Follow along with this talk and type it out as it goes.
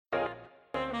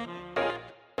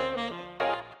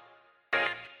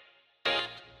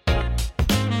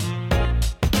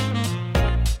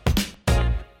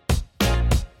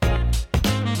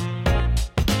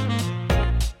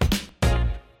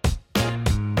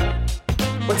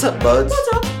What's up, buds?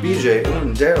 What's up? BJ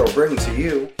and Daryl bring to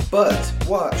you Buds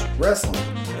Watch Wrestling.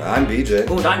 I'm BJ.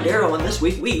 And I'm Daryl, and this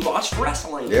week we watched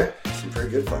wrestling. Yeah, some pretty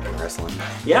good fucking wrestling.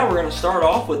 Yeah, we're going to start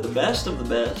off with the best of the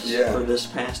best Yeah. for this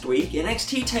past week.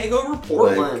 NXT TakeOver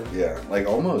Portland. Like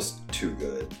almost too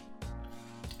good.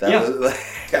 Yeah. Was,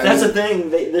 That's the thing.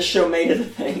 This show made it a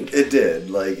thing. It did.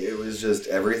 Like, it was just,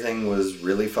 everything was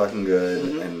really fucking good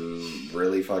Mm-hmm. and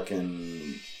really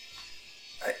fucking,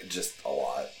 just a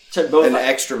lot. So both An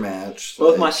extra match.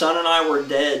 both like, my son and I were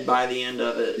dead by the end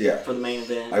of it Yeah. for the main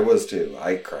event. I was too.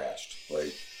 I crashed,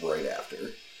 like, right after.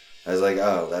 I was like,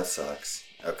 oh, that sucks.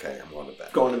 Okay, I'm going to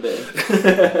bed. Going to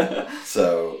bed.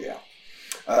 So, yeah.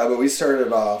 But we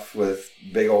started off with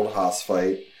big old Haas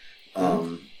fight.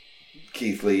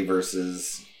 Keith Lee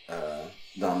versus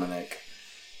Dominic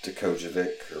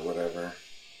Dijakovic or whatever.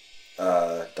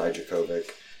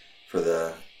 Dijakovic for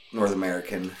the North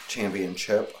American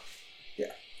Championship.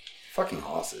 Yeah. Fucking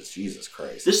Haas's. Jesus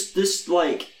Christ. This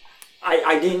like,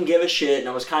 I didn't give a shit, and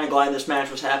I was kind of glad this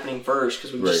match was happening first,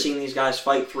 because we've just seen these guys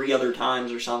fight 3 other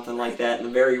times or something like that in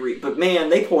the very but man,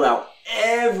 they pulled out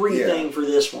everything for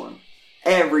this one.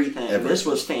 Everything. This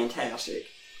was fantastic.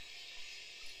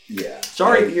 Yeah.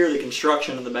 Sorry to hear the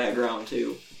construction in the background,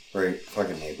 too. Right.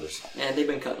 Fucking neighbors. Yeah, they've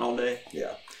been cutting all day.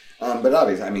 Yeah. But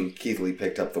obviously, I mean, Keith Lee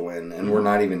picked up the win, and we're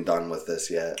not even done with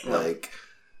this yet. No. Like,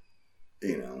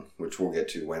 you know, which we'll get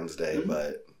to Wednesday,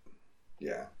 but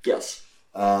yeah. Yes.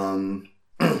 Or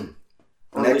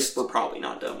Or at least we're probably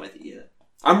not done with it yet.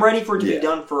 I'm ready for it to be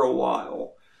done for a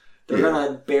while. They're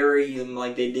going to bury them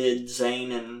like they did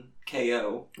Zayn and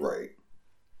KO. Right.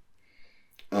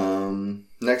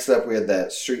 Next up, we had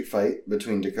that street fight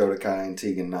between Dakota Kai and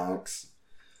Tegan Knox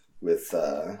with,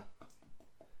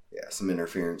 some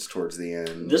interference towards the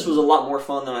end. This was a lot more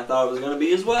fun than I thought it was going to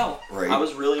be as well. Right. I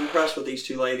was really impressed with these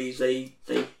 2 ladies. They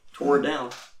tore it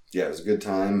down. Yeah, it was a good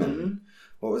time. And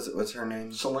what was it? What's her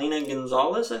name? Selena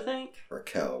Gonzalez, I think?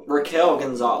 Raquel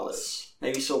Gonzalez.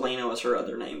 Maybe Selena was her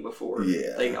other name before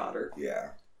they got her.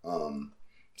 Yeah.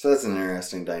 So that's an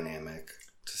interesting dynamic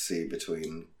to see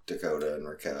between Dakota and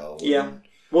Raquel. Yeah.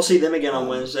 We'll see them again on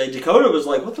Wednesday. Dakota was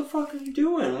like, what the fuck are you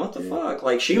doing? What the fuck?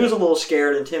 Like, she was a little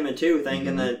scared and timid, too,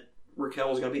 thinking that Raquel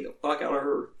was going to beat the fuck out of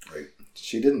her. Right.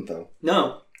 She didn't, though.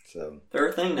 No. So They're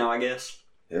a thing now, I guess.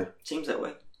 Yeah. Seems that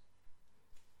way.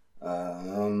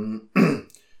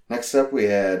 Next up, we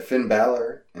had Finn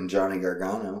Balor and Johnny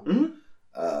Gargano.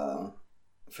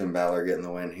 Finn Balor getting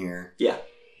the win here. Yeah.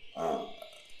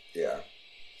 Yeah.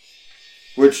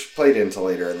 Which played into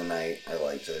later in the night. I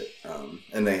liked it.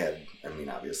 And they had,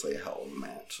 obviously a hell of a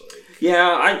match. Yeah,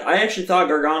 I actually thought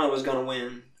Gargano was going to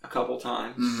win a couple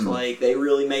times. Like, they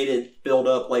really made it build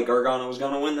up like Gargano was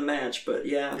going to win the match. But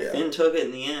yeah, Finn took it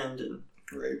in the end and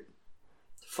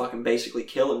fucking basically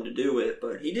kill him to do it.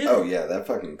 But he did. Oh, yeah, that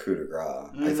fucking coup de grace.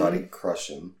 I thought he'd crush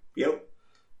him. Yep.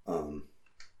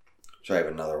 Which I have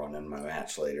another one in my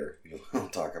match later I'll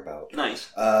talk about.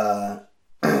 Nice.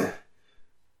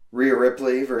 Rhea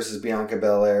Ripley versus Bianca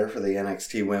Belair for the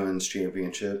NXT Women's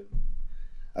Championship.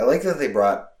 I like that they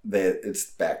brought it's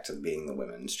back to being the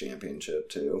Women's Championship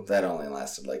too. That only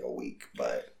lasted like a week,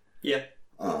 but yeah.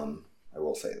 I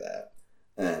will say that.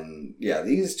 And yeah,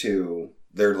 these two,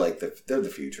 they're like they're the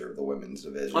future of the women's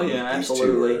division. Oh yeah, these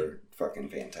absolutely. Two are fucking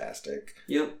fantastic.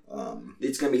 Yep.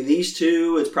 It's gonna be these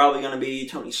two. It's probably gonna be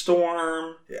Toni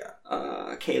Storm. Yeah.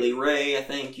 Kaylee Ray, I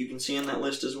think you can see on that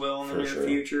list as well in the near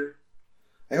future.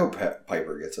 I hope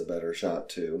Piper gets a better shot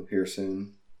too here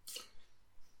soon.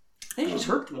 I think she's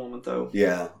hurt at the moment though.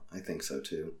 Yeah, I think so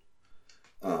too.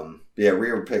 Yeah,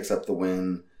 Rhea picks up the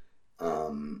win.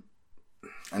 And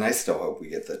I still hope we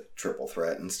get the triple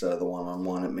threat instead of the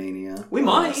one-on-one at Mania. We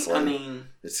honestly might.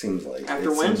 It seems like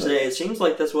after Wednesday, it seems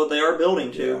like that's what they are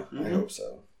building to. Yeah, I hope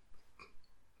so.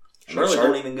 Charlotte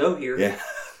don't even go here. Yeah,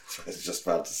 I was just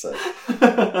about to say.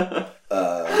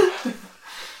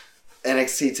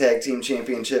 NXT Tag Team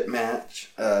Championship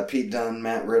match. Pete Dunne,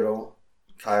 Matt Riddle,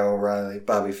 Kyle O'Reilly,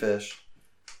 Bobby Fish.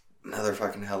 Another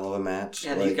fucking hell of a match.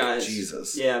 Yeah, these guys.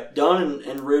 Jesus. Yeah, Dunne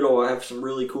and Riddle have some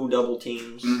really cool double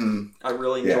teams. I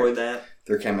really enjoyed that.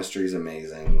 Their chemistry is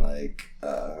amazing.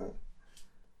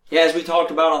 Yeah, as we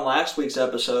talked about on last week's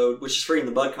episode, which is free in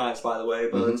the Budkites, by the way,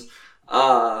 but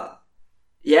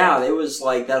yeah, it was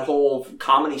like that whole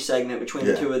comedy segment between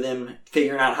the two of them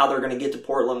figuring out how they're going to get to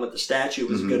Portland with the statue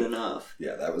was good enough.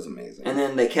 Yeah, that was amazing. And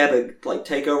then they kept it, like,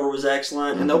 TakeOver was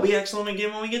excellent, and they'll be excellent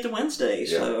again when we get to Wednesday,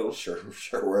 so. Sure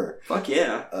were. Fuck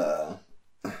yeah.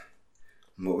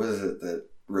 What was it that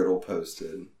Riddle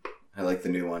posted? I like the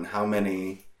new one. How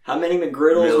many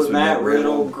McGriddles with Matt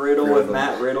Riddle, griddle with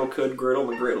Matt Riddle, could griddle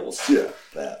McGriddles. Yeah,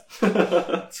 that.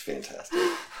 It's fantastic.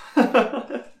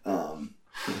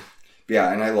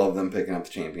 Yeah, and I love them picking up the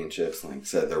championships. Like I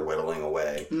said, they're whittling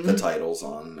away the titles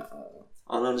on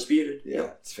Undisputed.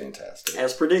 Yeah, it's fantastic.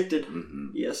 As predicted.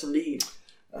 Mm-hmm. Yes, indeed.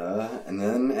 And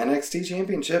then NXT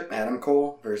Championship, Adam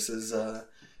Cole versus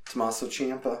Tommaso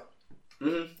Ciampa.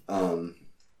 Mm-hmm.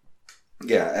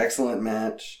 Yeah, excellent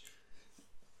match.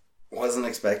 Wasn't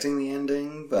expecting the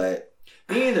ending, but...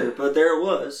 Me either, but there it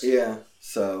was. Yeah,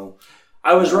 so...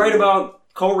 I was right about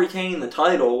Cole retaining the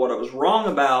title. What I was wrong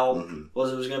about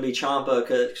was it was going to be Ciampa,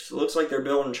 because it looks like they're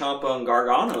building Ciampa and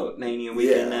Gargano at Mania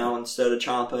weekend now instead of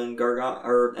Ciampa and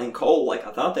Gargano and Cole, like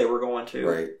I thought they were going to.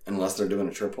 Right, unless they're doing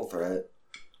a triple threat.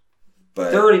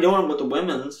 But they're already doing it with the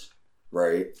women's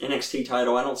NXT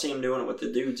title. I don't see them doing it with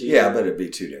the dudes either. Yeah, but it'd be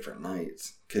 2 different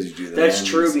nights because you do the That's men's.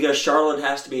 True, because Charlotte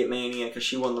has to be at Mania because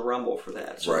she won the Rumble for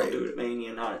that. So they'll do it at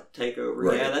Mania, not at TakeOver.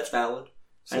 Right. Yeah, that's valid.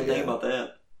 So, I didn't think about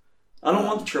that. I don't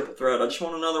want the triple threat. I just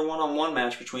want another one-on-one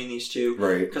match between these two.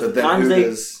 Right. Because the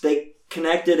times they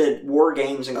connected at War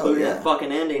Games, including that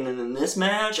fucking ending, and in this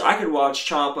match, I could watch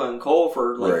Ciampa and Cole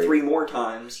for like 3 more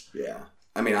times. Yeah.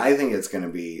 I mean, I think it's gonna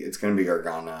be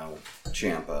Gargano,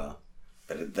 Ciampa,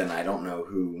 but then I don't know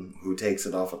who takes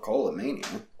it off of Cole at Mania.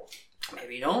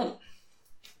 Maybe you don't.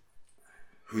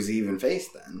 Who's he even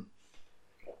faced then?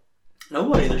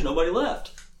 Nobody. There's nobody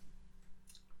left.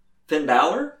 Finn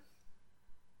Balor?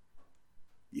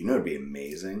 You know it'd be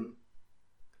amazing.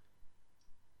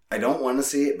 I don't want to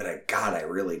see it, but I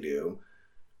really do.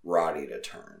 Roddy to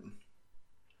turn.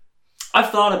 I've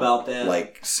thought about that.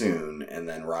 Like, soon, and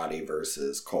then Roddy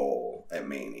versus Cole at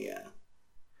Mania.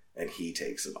 And he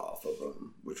takes it off of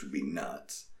him, which would be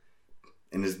nuts.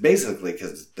 And it's basically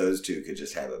because those two could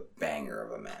just have a banger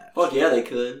of a match. Fuck yeah, they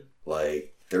could.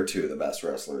 Like, they're 2 of the best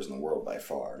wrestlers in the world by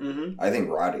far. Mm-hmm. I think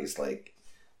Roddy's, like,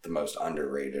 the most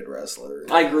underrated wrestler.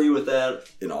 I agree with that.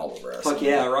 In all of wrestling. Fuck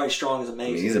yeah, Roddy Strong is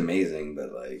amazing. I mean, he's amazing,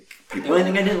 but like... The only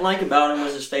thing I didn't like about him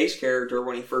was his face character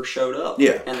when he first showed up.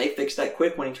 Yeah. And they fixed that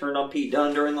quick when he turned on Pete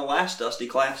Dunne during the last Dusty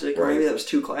Classic. Or maybe that was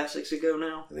 2 classics ago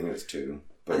now. I think it was 2.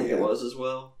 But I think it was as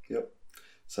well. Yep.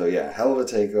 So yeah, hell of a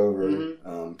takeover.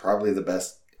 Mm-hmm. Probably the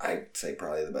best... I'd say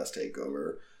probably the best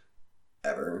takeover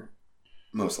ever.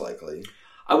 Most likely.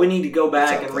 I would need to go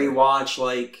back and rewatch,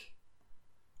 like...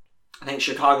 I think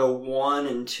Chicago 1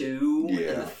 and 2. Yeah.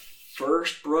 And the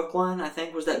first Brooklyn, I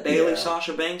think, was that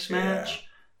Bayley-Sasha Banks match.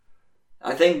 Yeah.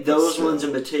 I think those ones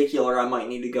in particular I might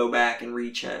need to go back and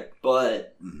recheck.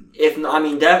 But, if not, I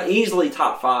mean, easily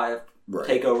top 5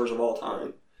 takeovers of all time.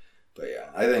 Right. But yeah,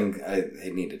 I think I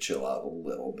need to chill out a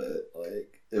little bit.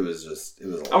 Like, it was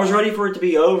I was ready for it to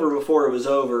be over before it was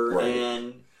over.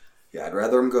 And... Yeah, I'd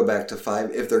rather them go back to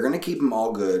 5. If they're going to keep them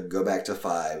all good, go back to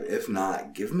 5. If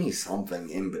not, give me something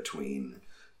in between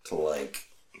to, like,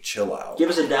 chill out. Give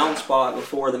us a down spot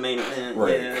before the main event.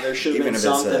 Right. Yeah, there should have been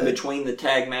something between the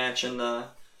tag match and the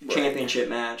championship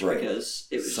match because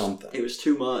it was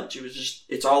too much. It was just,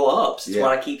 it's all ups. It's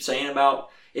what I keep saying about,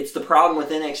 it's the problem with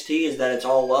NXT is that it's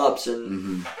all ups,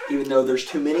 and even though there's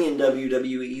too many in WWE,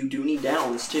 you do need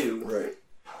downs too.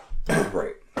 Right.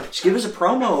 Right. Just give us a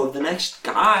promo of the next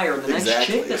guy or the next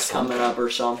chick that's coming up or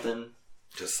something.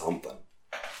 Just something.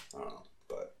 I don't know.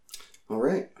 But, all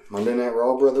right. Monday Night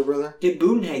Raw, brother. Get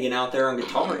Budenhagen out there on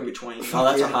guitar in between. Oh,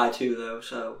 that's a high too, though.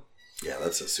 So. Yeah,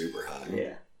 that's a super high.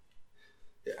 Yeah.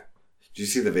 Yeah. Did you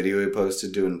see the video he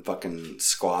posted doing fucking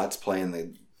squats playing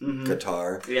the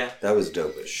guitar? Yeah. That was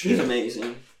dope as shit. He's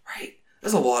amazing. Right.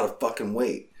 That's a lot of fucking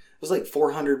weight. It was like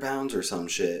 400 pounds or some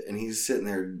shit, and he's sitting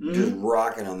there just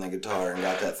rocking on the guitar and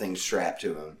got that thing strapped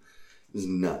to him. It was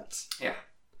nuts. Yeah.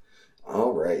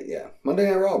 All right, yeah. Monday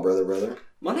Night Raw, brother.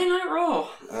 Monday Night Raw.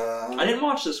 I didn't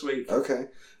watch this week. Okay.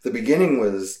 The beginning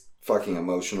was fucking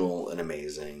emotional and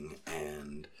amazing,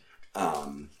 and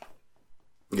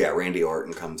Randy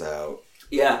Orton comes out.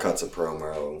 Yeah. Cuts a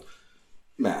promo.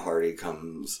 Matt Hardy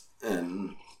comes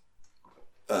and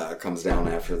comes down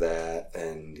after that,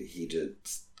 and he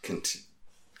just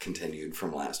continued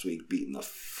from last week beating the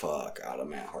fuck out of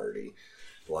Matt Hardy.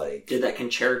 Like, did that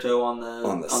concerto on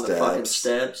the fucking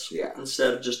steps,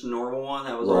 instead of just a normal one.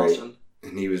 That was awesome.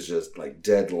 And he was just like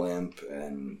dead limp,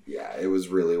 and yeah, it was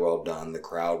really well done. The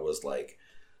crowd was like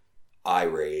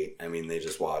irate. I mean, they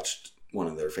just watched one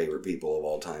of their favorite people of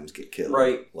all times get killed,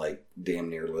 right? Like damn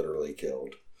near literally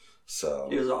killed. So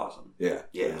it was awesome. Yeah,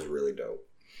 it was really dope.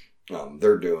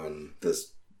 They're doing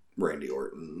this Randy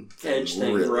Orton Edge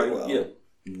thing really well. Yeah.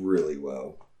 Really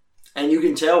well. And you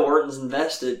can tell Orton's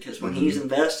invested, because when he's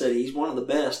invested, he's one of the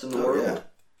best in the world.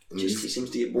 Yeah. Just he seems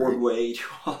to get bored way too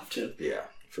often. Yeah,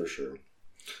 for sure.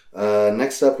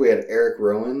 Next up, we had Eric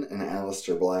Rowan and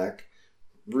Aleister Black.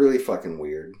 Really fucking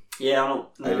weird. Yeah,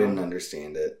 I didn't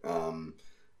understand it.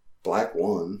 Black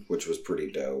won, which was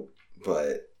pretty dope.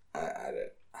 but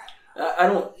I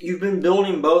don't. You've been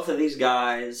building both of these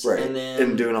guys, right,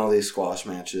 and doing all these squash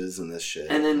matches and this shit,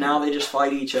 and then now they just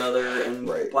fight each other, and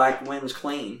right. Black wins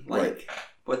clean. Like, right.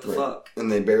 what the right. fuck?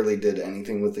 And they barely did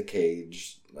anything with the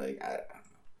cage. Like,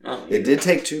 Oh, it did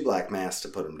take 2 black masks to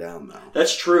put him down, though.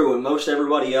 That's true, and most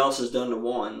everybody else has done to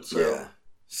 1. So yeah,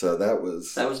 so that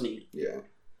was neat. Yeah,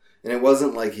 and it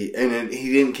wasn't like he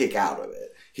didn't kick out of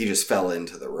it. He just fell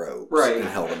into the ropes right. and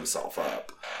held himself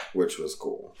up, which was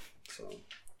cool. So,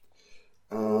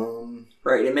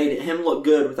 right, it made him look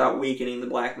good without weakening the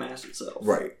black mask itself.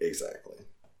 Right, exactly.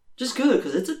 Just good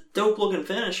because it's a dope looking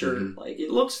finisher. Mm-hmm. Like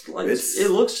it looks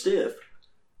stiff.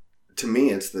 To me,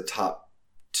 it's the top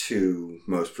 2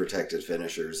 most protected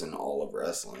finishers in all of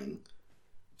wrestling,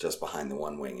 just behind the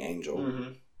One Wing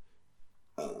Angel.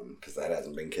 Because that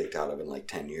hasn't been kicked out of in like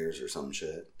 10 years or some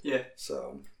shit. Yeah.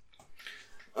 So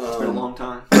it's been a long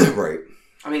time. Right.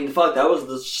 I mean, fuck, that was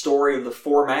the story of the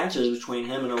 4 matches between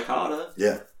him and Okada.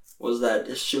 Yeah. Was that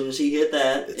as soon as he hit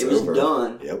that, it's it was over.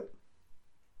 done. Yep.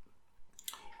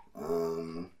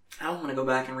 I don't want to go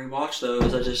back and rewatch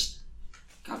those. I just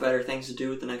got better things to do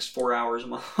with the next 4 hours of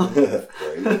my life.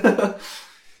 Right.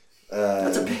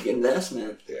 That's a big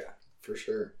investment. Yeah, for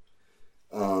sure.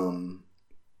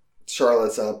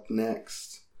 Charlotte's up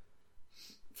next.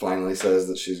 Finally says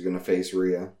that she's going to face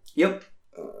Rhea. Yep.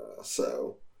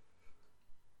 So,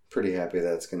 pretty happy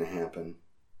that's going to happen.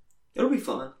 It'll be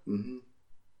fun. Mm-hmm.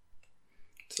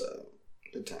 So,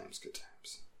 good times, good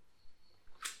times.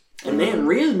 And man,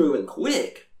 Rhea's moving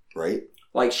quick. Right?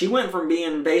 Like, she went from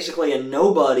being basically a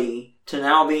nobody to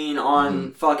now being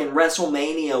on fucking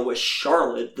WrestleMania with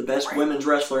Charlotte, the best women's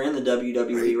wrestler in the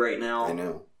WWE right now. I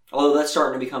know. Although that's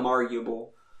starting to become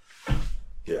arguable.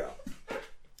 Yeah.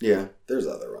 Yeah, there's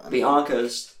other ones.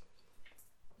 Bianca's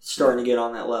starting to get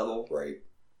on that level. Right.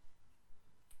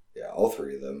 Yeah, all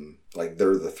 3 of them. Like,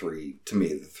 they're the 3, to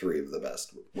me, the 3 of the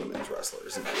best women's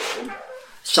wrestlers in the world.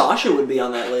 Sasha would be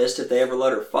on that list if they ever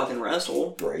let her fucking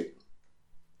wrestle. Right.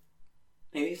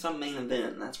 Maybe it's on main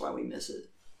event, and that's why we miss it.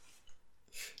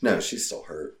 No, she's still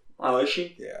hurt. Oh, is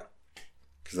she? Yeah.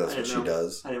 Because that's what she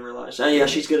does. I didn't realize. Oh, yeah,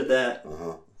 she's good at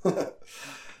that.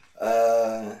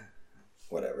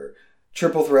 Whatever.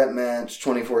 Triple threat match,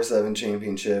 24/7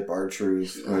 championship,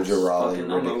 R-Truth, Mojo Rawley, I'm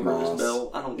Riddick over Moss. his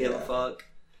belt. I don't give a fuck.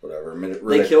 Whatever.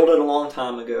 They killed it a long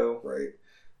time ago. Right.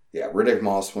 Yeah, Riddick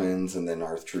Moss wins, and then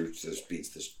R-Truth just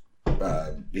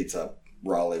beats up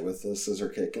Rawley with the scissor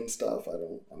kick and stuff. I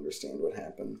don't understand what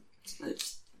happened.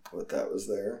 What that was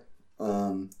there.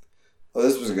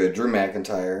 This was good. Drew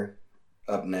McIntyre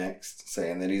up next,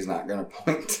 saying that he's not going to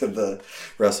point to the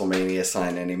WrestleMania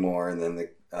sign anymore, and then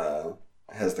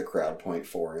has the crowd point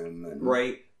for him. And,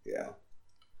 right. Yeah.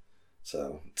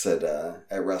 So it said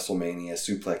at WrestleMania,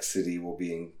 Suplex City will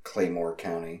be in Claymore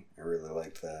County. I really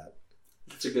liked that.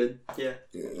 That's a good, yeah.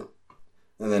 Yeah.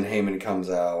 And then Heyman comes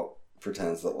out,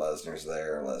 pretends that Lesnar's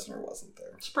there. Lesnar wasn't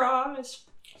there. Surprise!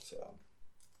 So,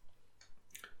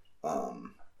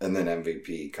 and then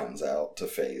MVP comes out to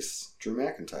face Drew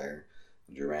McIntyre.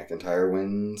 Drew McIntyre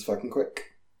wins fucking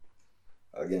quick.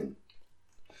 Again.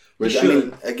 Which, I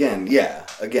mean, again,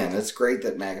 it's great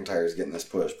that McIntyre's getting this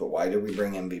push, but why did we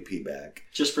bring MVP back?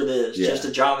 Just for this. Yeah. Just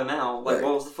to job him out. Like,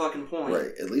 what was the fucking point? Right.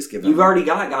 At least give him... You've already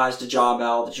got guys to job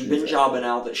out that you've been jobbing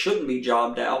out that shouldn't be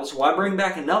jobbed out, so why bring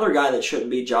back another guy that shouldn't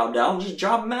be jobbed out and just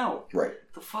job him out? Right.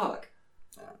 The fuck?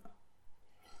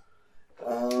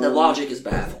 I don't know. The logic is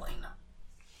baffling.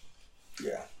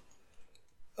 Yeah.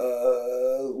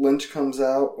 Lynch comes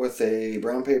out with a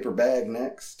brown paper bag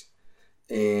next.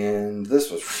 And this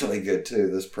was really good too.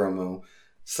 This promo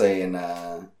saying,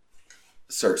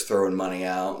 starts throwing money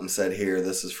out and said, "Here,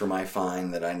 this is for my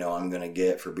fine that I know I'm going to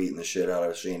get for beating the shit out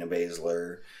of Shayna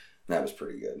Baszler." And that was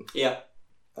pretty good. Yeah.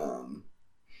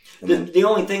 The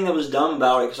only thing that was dumb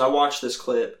about it, because I watched this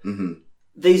clip,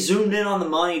 they zoomed in on the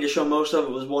money to show most of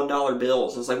it was $1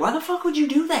 bills. And it's like, why the fuck would you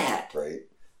do that? Right.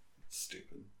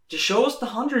 Stupid. Just show us the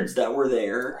hundreds that were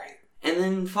there. Right. And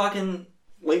then fucking...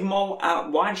 leave them all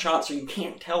out wide shot so you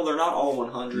can't tell they're not all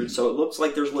 100. So it looks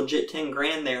like there's legit 10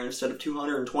 grand there instead of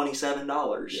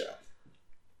 $227. Yeah.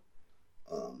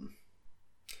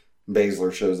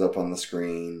 Baszler shows up on the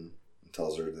screen and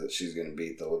tells her that she's going to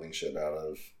beat the living shit out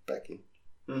of Becky.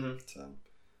 So,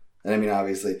 and I mean,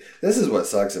 obviously, this is what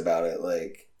sucks about it,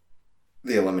 like,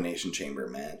 the Elimination Chamber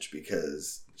match,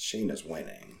 because Shayna's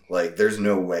winning. Like, there's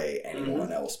no way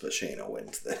anyone else but Shayna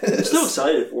wins this. I'm still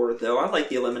excited for it, though. I like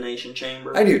the Elimination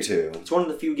Chamber. I do, too. It's one of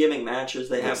the few gimmick matches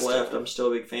they have left I'm still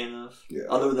a big fan of. Yeah.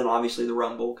 Other than, obviously, the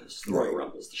Rumble, because the Royal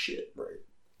Rumble's the shit. Right.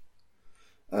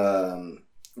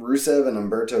 Rusev and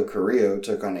Humberto Carrillo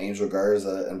took on Angel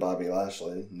Garza and Bobby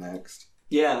Lashley next.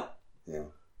 Yeah. Yeah.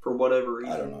 For whatever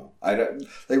reason. I don't know.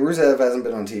 Rusev hasn't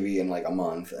been on TV in like a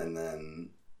month, and then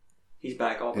he's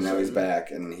back all of a sudden. And now he's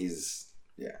back, and he's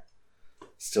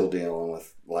still dealing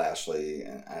with Lashley,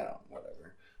 and I don't know,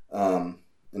 whatever.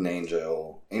 And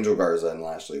Angel Garza and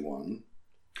Lashley won.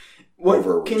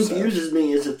 What confuses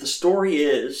me is if the story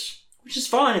is, which is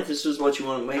fine if this is what you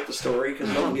want to make the story, because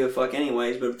I don't give a fuck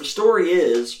anyways, but if the story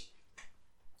is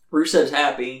Rusev's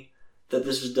happy that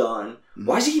this is done,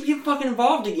 why does he keep getting fucking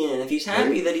involved again if he's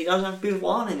happy that he doesn't have to be with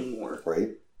Lana anymore? Right.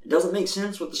 It doesn't make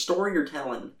sense with the story you're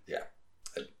telling. Yeah.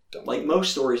 I don't like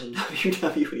most stories in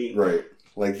WWE. Right.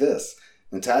 Like this.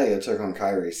 Natalya took on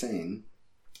Kairi Sane.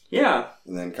 Yeah.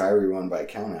 And then Kairi won by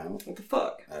countout. What the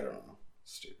fuck? I don't know.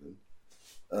 Stupid.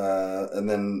 And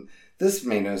then this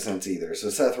made no sense either. So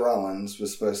Seth Rollins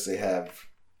was supposed to have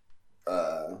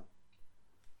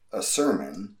a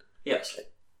sermon. Yes.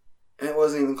 And it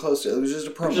wasn't even close to it. It was just a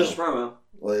promo. It was just a promo.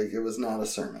 Like, it was not a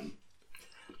sermon.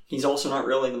 He's also not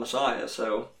really the Messiah,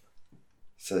 so...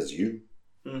 Says you.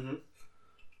 Mm-hmm.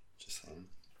 Just saying.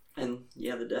 And,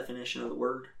 yeah, the definition of the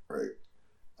word. Right.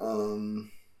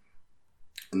 And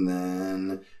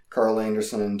then Carl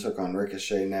Anderson took on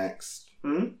Ricochet next.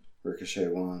 Mm-hmm. Ricochet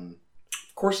won.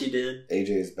 Of course he did.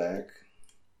 AJ's back.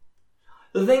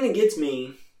 The thing that gets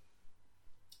me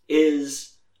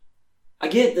is I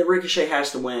get that Ricochet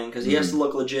has to win because he has to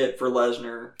look legit for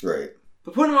Lesnar. Right.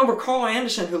 But putting him over Carl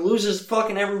Anderson, who loses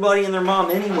fucking everybody and their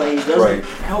mom anyways, doesn't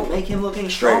help make him look any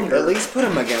stronger. Right. At least put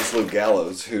him against Luke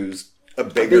Gallows, who's a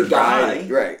big guy.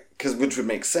 Right. Which would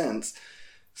make sense.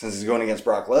 Since he's going against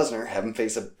Brock Lesnar, have him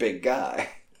face a big guy.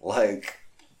 Like...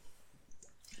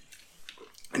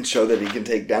 And show that he can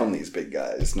take down these big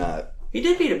guys, not... He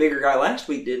did beat a bigger guy last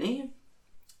week, didn't he?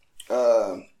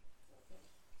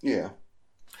 Yeah.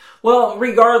 Well,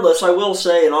 regardless, I will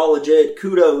say, in all legit,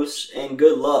 kudos and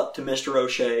good luck to Mr.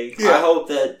 O'Shea. Yeah. I hope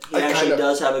that he actually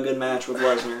does have a good match with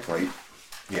Lesnar. Right.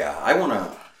 Yeah, I want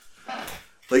to...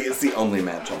 Like, it's the only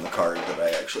match on the card that I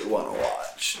actually want to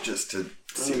watch, just to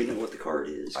see... I don't even know what the card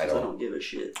is, because I don't give a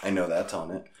shit. I know that's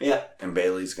on it. Yeah. And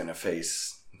Bayley's going to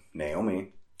face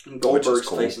Naomi. And Goldberg's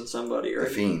facing somebody, right?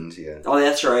 The Fiend, yeah. Oh,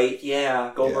 that's right.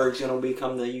 Yeah, Goldberg's going to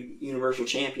become the Universal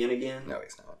Champion again. No,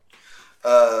 he's not.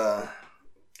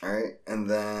 Alright, and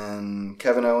then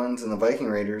Kevin Owens and the Viking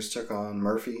Raiders took on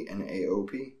Murphy and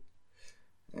AOP.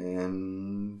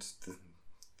 And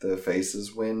the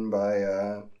faces win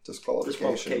by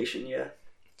disqualification. Disqualification, yeah.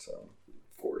 So,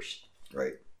 of course.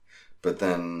 Right. But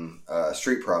then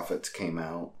Street Profits came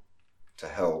out to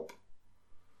help.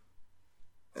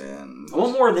 And I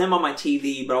want more of them on my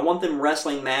TV, but I want them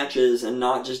wrestling matches and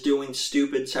not just doing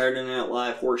stupid Saturday Night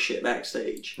Live horse shit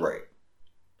backstage. Right.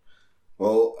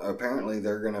 Well, apparently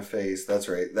they're going to face... That's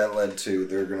right. That led to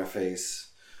they're going to face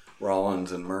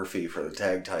Rollins and Murphy for the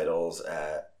tag titles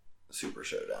at Super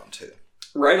Showdown 2.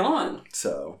 Right on.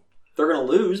 So... They're going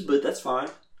to lose, but that's fine.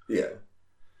 Yeah.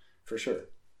 For sure.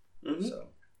 Mm-hmm. So...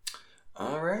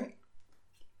 Alright.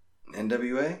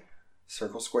 NWA?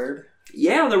 Circle Squared?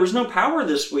 Yeah, there was no power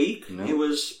this week. No. It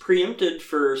was preempted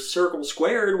for Circle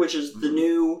Squared, which is the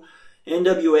new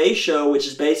NWA show, which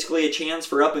is basically a chance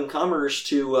for up-and-comers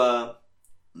to up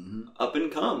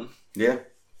and come. Yeah.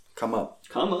 Come up.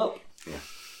 Come up. Yeah.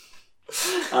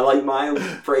 I like my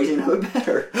phrasing of it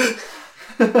better.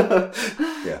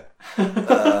 Yeah.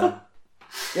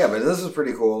 Yeah, but this is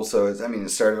pretty cool. So, it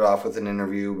started off with an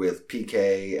interview with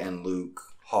PK and Luke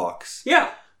Hawx. Yeah.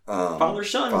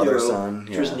 Father-son duo,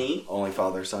 which was neat. Only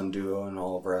father-son duo in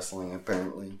all of wrestling,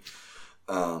 apparently.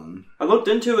 I looked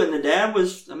into it, and the dad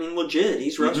was, legit.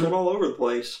 He's wrestled all over the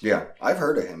place. Yeah, I've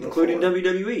heard of him including before.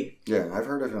 WWE. Yeah, I've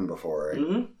heard of him before.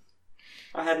 Right?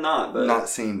 I have not, but... Not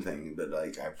seen things, but,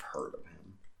 I've heard of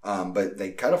him. But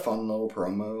they cut a fun little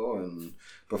promo and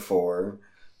before...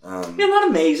 not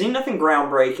amazing, nothing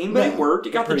groundbreaking, but it worked.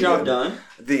 It got the job done.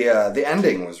 The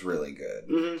ending was really good.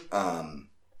 Mm-hmm.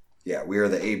 Yeah, we are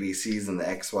the ABCs and the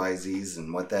XYZs,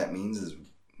 and what that means is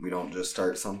we don't just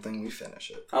start something, we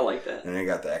finish it. I like that. And they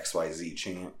got the XYZ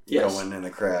chant going in the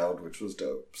crowd, which was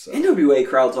dope. So. NWA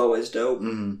crowd's always dope.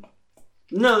 Mm-hmm.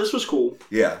 No, this was cool.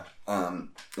 Yeah. And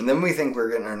then we think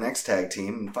we're getting our next tag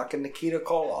team, and fucking Nikita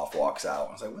Koloff walks out.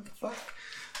 I was like, what the fuck?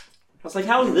 I was like,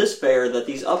 how is this fair that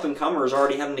these up-and-comers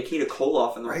already have Nikita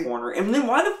Koloff in their corner? And then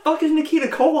why the fuck is Nikita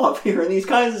Koloff here in these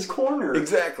guys' corner?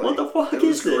 Exactly. What the fuck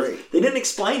is this? Great. They didn't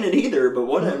explain it either, but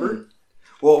whatever.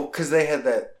 Mm-hmm. Well, because they had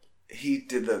that... He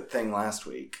did the thing last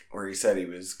week where he said he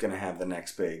was going to have the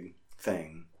next big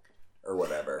thing or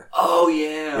whatever. Oh,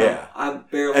 yeah. Yeah. I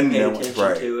barely paid attention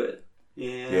to it.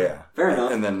 Yeah. Yeah. Fair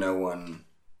enough. And then no one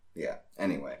Yeah.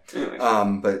 Anyway.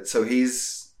 But so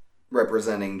he's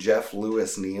representing Jeff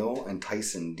Lewis Neal and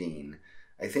Tyson Dean.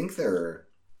 I think they're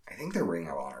Ring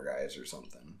of Honor guys or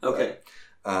something. Okay.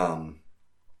 But,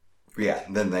 yeah.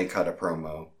 Then they cut a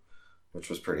promo, which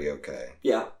was pretty okay.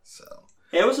 Yeah. So.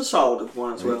 Yeah, it was a solid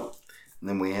one as well. And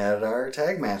then we had our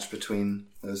tag match between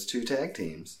those two tag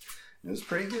teams. It was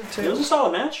pretty good too. It was a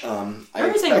solid match.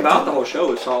 Everything about the whole show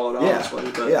was solid, honestly.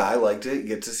 Yeah, but. Yeah, I liked it.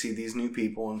 Get to see these new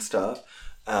people and stuff.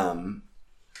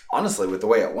 Honestly, with the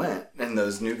way it went, and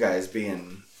those new guys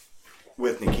being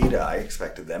with Nikita, I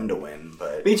expected them to win.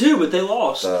 But me too, but they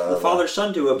lost. The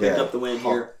father-son duo picked up the win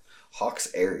here.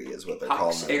 Hawks Airy is what they're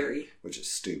calling them. Which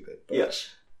is stupid. But, yes.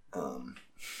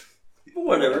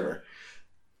 Whatever.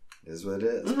 It is what it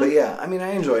is. Mm-hmm. But yeah, I mean,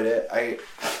 I enjoyed it. I'd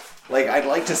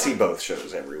like to see both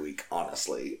shows every week,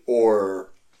 honestly.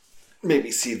 Or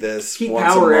maybe see this keep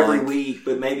once Power a month. every week,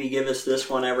 but maybe give us this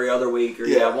one every other week. Or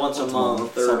once a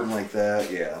month. Or something like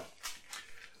that, yeah.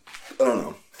 I don't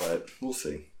know, but we'll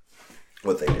see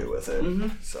what they do with it.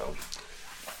 Mm-hmm. So,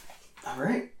 all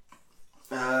right.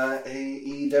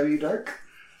 AEW Dark?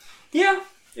 Yeah,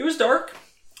 it was dark.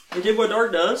 It did what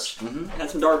Dark does. Mm-hmm.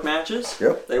 Had some dark matches.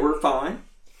 Yep. They were fine.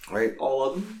 Right. All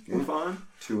of them were fine.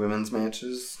 2 women's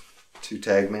matches, 2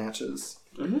 tag matches.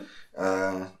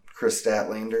 Mm-hmm. Chris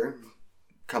Statlander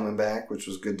coming back, which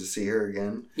was good to see her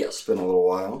again. Yes. It's been a little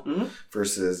while. Mm-hmm.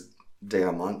 Versus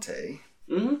Diamante.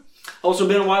 Mm-hmm. Also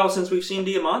been a while since we've seen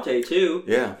Diamante, too.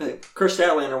 Yeah. Chris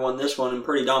Statlander won this one in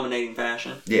pretty dominating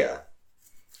fashion. Yeah.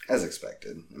 As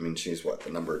expected. I mean, she's what, the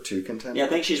number 2 contender? Yeah, I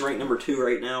think she's ranked number 2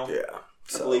 right now. Yeah.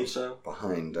 I believe so.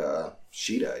 Behind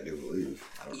Sheeta, I do believe.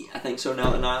 I think so now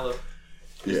that Nyla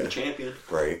is the champion.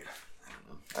 Right. I don't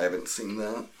know. I haven't seen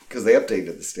that. Because they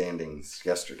updated the standings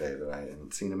yesterday, but I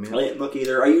haven't seen them yet. I didn't look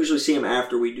either. I usually see them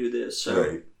after we do this. So.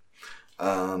 Right.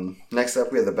 Next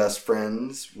up, we have the Best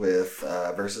Friends with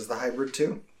versus the Hybrid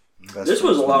 2. This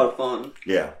was a lot of fun.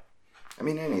 Yeah. I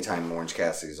mean, anytime Orange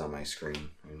Cassidy's on my screen,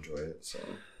 I enjoy it. So.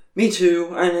 Me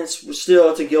too, and it's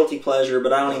a guilty pleasure,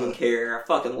 but I don't even care. I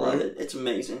fucking love it. It's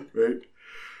amazing. Right.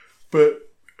 But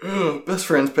Best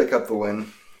Friends pick up the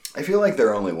win. I feel like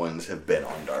their only ones have been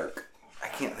on Dark. I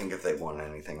can't think if they've won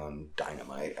anything on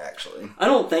Dynamite, actually. I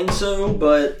don't think so,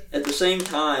 but at the same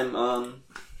time...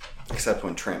 except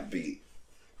when Trent beat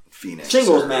Phoenix.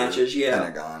 Singles matches, yeah.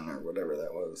 Pentagon or whatever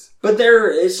that was. But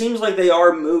it seems like they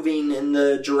are moving in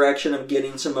the direction of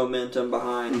getting some momentum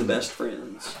behind the Best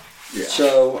Friends. Yeah.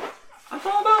 So, I'm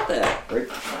all about that. Right.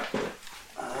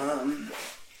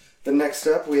 The next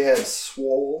up, we had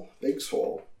Swole, Big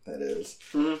Swole, that is,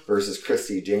 versus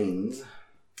Christy James.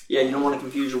 Yeah, you don't want to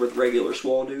confuse her with regular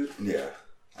Swole, dude. Yeah,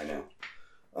 I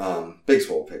know. Big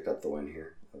Swole picked up the win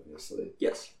here, obviously.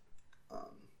 Yes.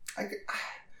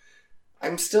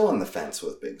 I'm still on the fence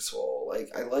with Big Swole. Like,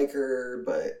 I like her,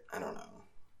 but I don't know.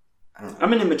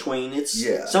 I'm in between.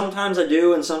 Sometimes I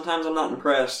do, and sometimes I'm not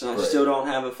impressed, and I still don't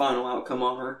have a final outcome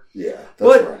on her. Yeah, that's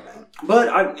where I'm at. But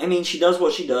I mean, she does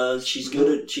what she does. She's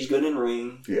good in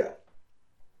ring. Yeah.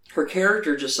 Her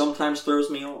character just sometimes throws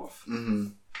me off. Mm-hmm.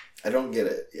 I don't get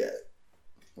it yet.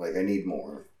 Like, I need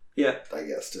more. Yeah. I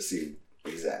guess to see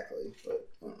exactly, but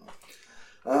I don't know.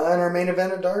 And our main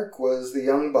event of Dark was the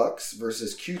Young Bucks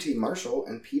versus QT Marshall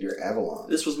and Peter Avalon.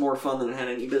 This was more fun than it had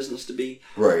any business to be.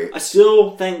 Right. I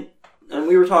still think, and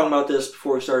we were talking about this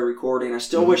before we started recording, I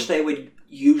still wish they would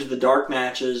use the Dark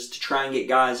matches to try and get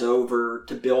guys over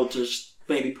to build just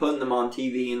maybe putting them on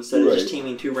TV instead of just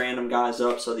teaming 2 random guys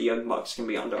up so the Young Bucks can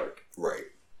be on Dark. Right.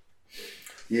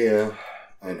 Yeah,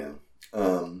 I know.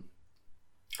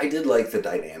 I did like the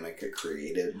dynamic it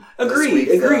created. Agreed.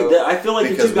 I feel like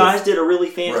the 2 guys did a really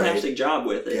fantastic job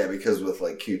with it. Yeah, because with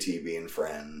like QT being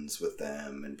friends with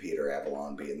them and Peter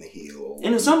Avalon being the heel.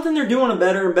 And it's something they're doing a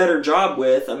better and better job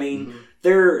with. I mean,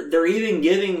 they're even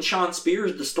giving Shawn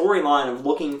Spears the storyline of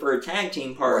looking for a tag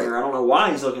team partner. Right. I don't know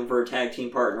why he's looking for a tag team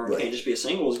partner. It can't just be a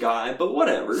singles guy, but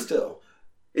whatever. Still.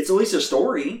 It's at least a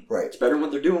story. Right. It's better than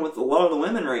what they're doing with a lot of the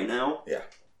women right now. Yeah,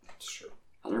 it's true.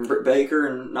 Other than Britt Baker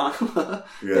and Nyla,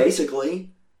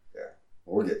 basically. Yeah.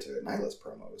 We'll get to it. Nyla's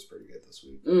promo was pretty good this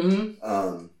week. Mm-hmm.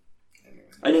 Anyway.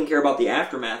 I didn't care about the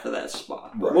aftermath of that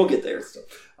spot, but we'll get there.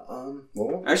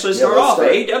 Actually, start off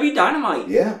AEW Dynamite.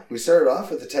 Yeah, we started off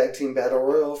with the Tag Team Battle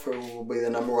Royal for who will be the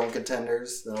number 1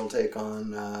 contenders. They'll take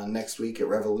on next week at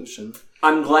Revolution.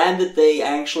 I'm glad that they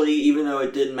actually, even though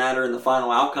it didn't matter in the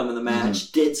final outcome of the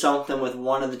match, did something with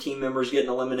one of the team members getting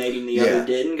eliminated and the other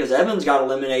didn't. Because Evans got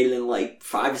eliminated in like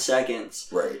 5 seconds.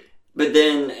 Right. But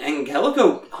then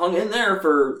Angelico hung in there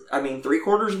for,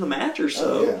 3/4 of the match or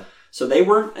so. Oh, yeah. So they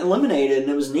weren't eliminated,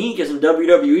 and it was neat because in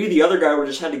WWE, the other guy would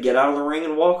just had to get out of the ring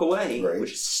and walk away,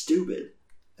 which is stupid.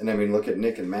 And I mean, look at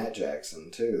Nick and Matt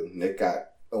Jackson too. Nick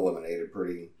got eliminated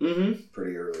pretty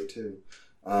early too.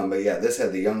 But yeah, this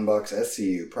had the Young Bucks,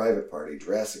 SCU, Private Party,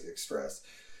 Jurassic Express,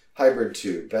 Hybrid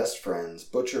 2, Best Friends,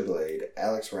 Butcher Blade,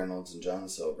 Alex Reynolds and John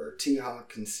Silver,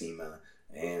 T-Hawk and Cena,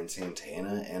 and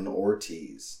Santana and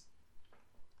Ortiz.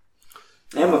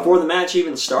 And before the match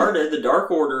even started, the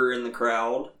Dark Order in the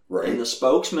crowd. Right. And the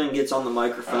spokesman gets on the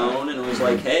microphone and was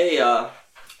like, hey,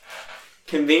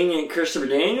 convenient Christopher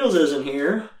Daniels isn't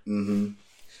here. Mm-hmm.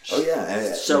 Oh,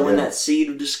 yeah. Sowing that seed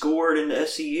of discord into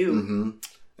SCU. Mm-hmm.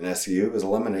 And SCU was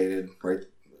eliminated right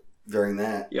during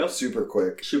that. Yep. Super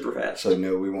quick. Super fast. So,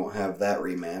 no, we won't have that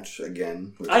rematch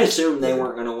again. I assumed they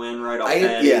weren't going to win right off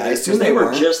bat. Yeah, I assumed they were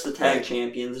weren't. just the tag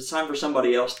champions. It's time for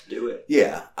somebody else to do it.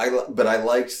 Yeah, but I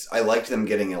liked them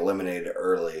getting eliminated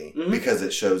early because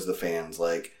it shows the fans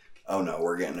like, oh no,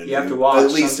 we're getting have to watch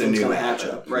at least a new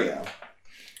matchup, happen. right? Yeah.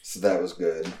 So that was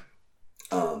good.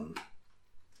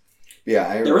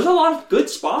 Yeah, there was a lot of good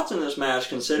spots in this match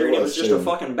considering it was just too. a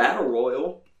fucking battle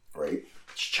royal. Right.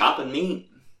 Just chopping meat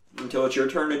until it's your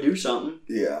turn to do something.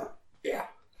 Yeah. Yeah.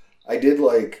 I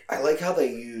like how they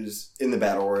use, in the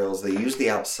Battle Royals, they use the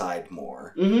outside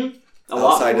more. Mm-hmm.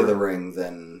 Outside of the ring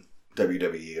than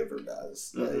WWE ever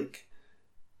does. Mm-hmm. Like,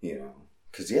 you know,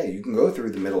 because, yeah, you can go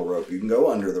through the middle rope. You can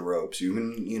go under the ropes. You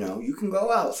can, you can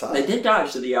go outside. They did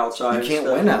dive to the outside. You can't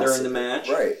win outside during the match.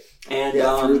 Right. And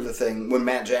through the thing. When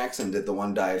Matt Jackson did the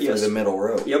one dive through the middle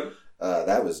rope. Yep.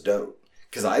 That was dope.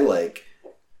 Because I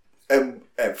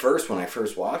at first, when I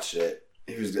first watched it,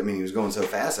 he was going so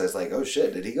fast, I was like, oh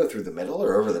shit, did he go through the middle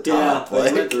or over the top? Yeah,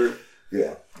 he went through.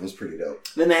 Yeah, it was pretty dope.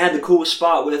 Then they had the cool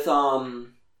spot with Jungle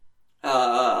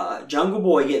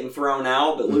Boy getting thrown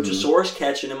out, but Luchasaurus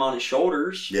catching him on his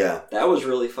shoulders. Yeah. That was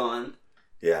really fun.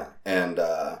 Yeah, and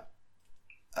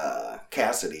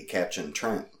Cassidy catching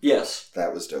Trent. Yes.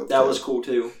 That was dope. That was cool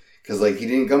too. Because, he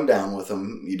didn't come down with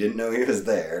him. You didn't know he was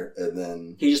there. And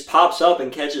then he just pops up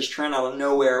and catches Trent out of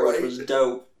nowhere, which was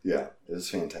dope. Yeah, it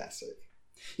was fantastic.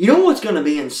 You know what's going to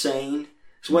be insane?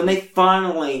 Is when they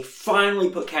finally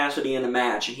put Cassidy in a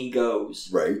match and he goes.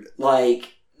 Right.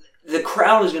 The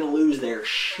crowd is going to lose their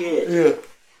shit. Yeah.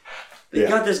 They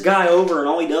got this guy over and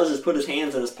all he does is put his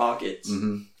hands in his pockets.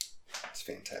 Mm-hmm. It's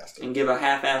fantastic. And give a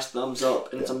half-assed thumbs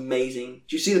up. And it's amazing.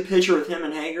 Did you see the picture with him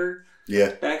and Hager?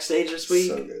 Yeah. Backstage this week?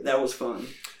 So good. That was fun.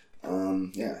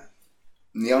 Yeah.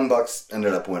 The Young Bucks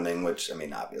ended up winning, which,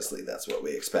 obviously that's what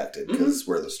we expected because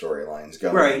where the storyline's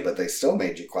going. Right. But they still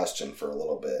made you question for a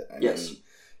little bit. Yes.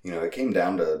 It came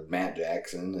down to Matt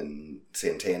Jackson and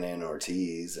Santana and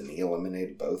Ortiz, and he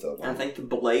eliminated both of them. I think the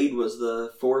Blade was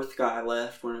the fourth guy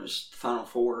left when it was the Final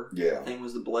Four. Yeah. I think it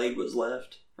was the Blade was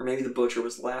left. Or maybe the Butcher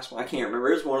was the last one. I can't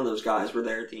remember. It was one of those guys were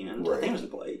there at the end. Right. I think it was the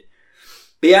Blade.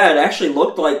 But yeah, it actually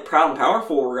looked like Proud and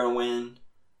Powerful were going to win.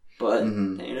 But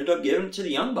they ended up giving it to the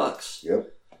Young Bucks.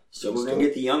 Yep. So we're going to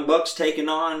get the Young Bucks taking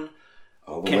on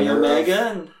Kenny winner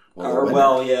Omega.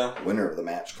 Winner of the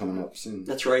match coming up soon.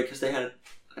 That's right, because they had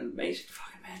an amazing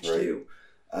fucking match too.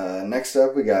 Next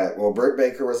up we got, Britt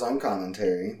Baker was on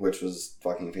commentary, which was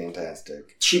fucking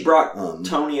fantastic. She brought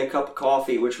Tony a cup of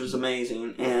coffee, which was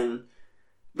amazing. And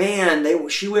man,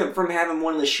 she went from having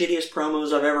one of the shittiest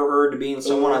promos I've ever heard to being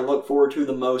someone I look forward to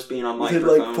the most being on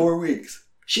microphone. Within 4 weeks.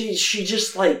 She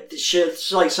just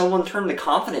it's like someone turned the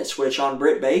confidence switch on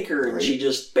Britt Baker and she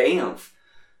just bam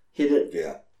hit it.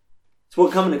 Yeah. It's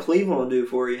what coming to Cleveland will do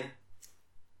for you.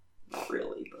 Not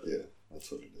really, but yeah, that's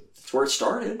what it is. It's where it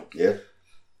started. Yeah.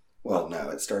 Well, no,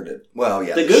 it started. Well,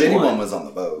 yeah, the good shitty one was on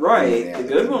the boat. Right. Yeah, the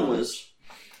good one was.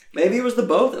 Maybe it was the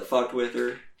boat that fucked with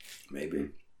her.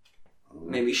 Maybe.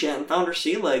 Maybe she hadn't found her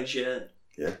sea legs yet.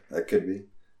 Yeah, that could be.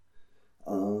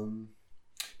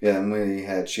 Yeah, and we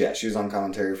had she was on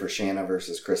commentary for Shanna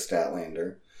versus Chris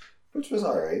Statlander, which was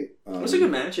all right. It was a good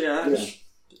match. Yeah.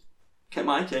 Kept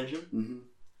my attention. Mm-hmm.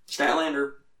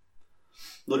 Statlander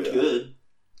looked good.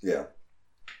 Yeah,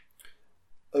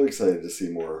 I'm excited to see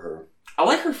more of her. I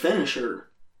like her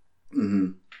finisher.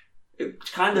 Mm-hmm.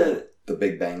 It's kind of the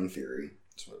Big Bang Theory.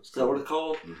 Is that what it's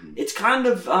called? Mm-hmm. It's kind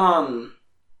of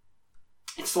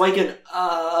it's like an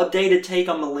updated take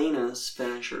on Melina's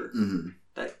finisher. Mm-hmm.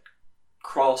 That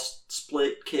cross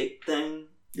split kick thing.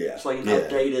 Yeah, it's like an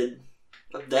updated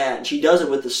of that, and she does it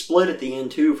with the split at the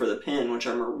end too for the pin, which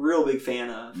I'm a real big fan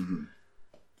of. Mm-hmm.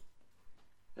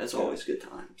 That's always good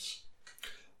times.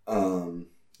 And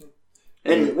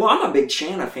I'm a big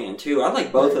Shanna fan too. I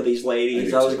like both of these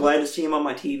ladies. I was glad to see them on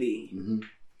my TV. Mm-hmm.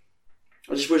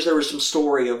 I just wish there was some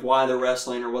story of why they're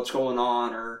wrestling or what's going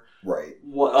on or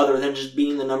what other than just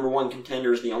being the number one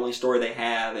contender is the only story they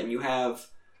have. And you have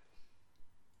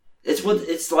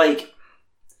it's like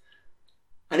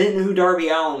I didn't know who Darby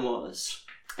Allin was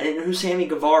I didn't know who Sammy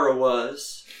Guevara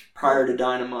was prior to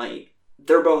Dynamite.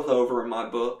 They're both over in my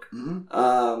book. Mm-hmm.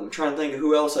 I'm trying to think of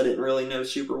who else I didn't really know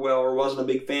super well or wasn't a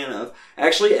big fan of.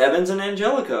 Actually, Evans and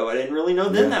Angelico. I didn't really know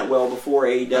them that well before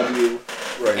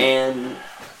AEW. Right. And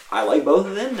I like both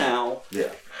of them now.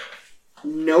 Yeah.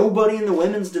 Nobody in the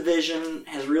women's division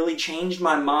has really changed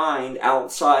my mind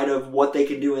outside of what they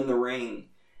can do in the ring.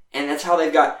 And that's how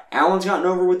they've got... Allen's gotten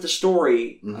over with the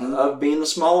story of being the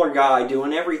smaller guy,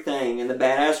 doing everything, and the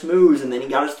badass moves, and then he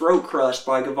got his throat crushed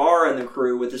by Guevara and the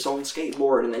crew with his own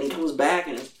skateboard, and then he comes back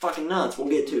and it's fucking nuts. We'll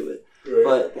get to it. Right.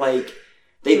 But, like,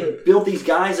 they built these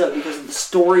guys up because of the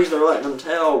stories they're letting them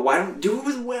tell. Why don't do it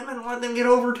with women and let them get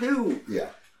over, too? Yeah.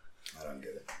 I don't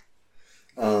get it.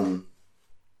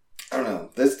 I don't know.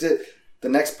 The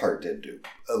next part did do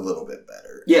a little bit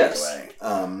better. Yes. Anyway.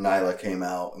 Nyla came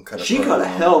out and cut a promo. She cut a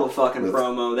hell of a fucking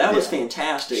promo. That was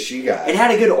fantastic. It had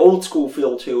a good old school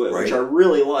feel to it, which I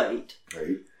really liked.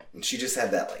 Right. And she just had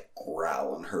that like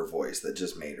growl in her voice that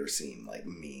just made her seem like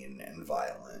mean and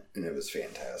violent. And it was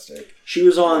fantastic. She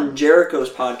was on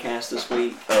Jericho's podcast this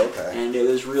week. Oh, okay. And it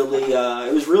was really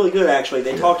good actually.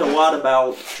 They talked a lot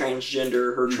about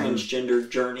transgender, her transgender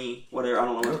journey, whatever, I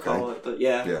don't know what to call it, but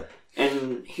yeah.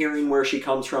 And hearing where she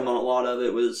comes from on a lot of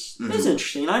it was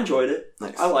interesting. I enjoyed it.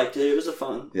 Nice. I liked it. It was a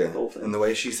fun whole thing. And the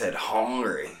way she said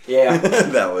hungry. Yeah.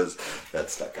 that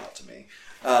stuck out to me.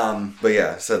 But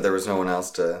yeah, said there was no one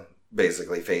else to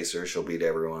basically face her. She'll beat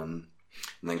everyone.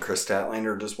 And then Chris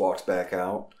Statlander just walks back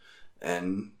out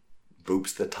and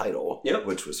boops the title,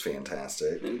 which was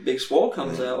fantastic. And Big Swole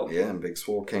comes out. Yeah, and Big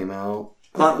Swole came out.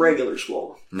 Not regular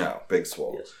Swole. No, Big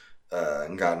Swole. Yes.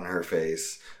 And got in her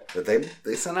face. But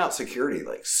they sent out security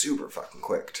like super fucking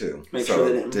quick too. Make sure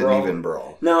they didn't even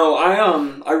brawl. No,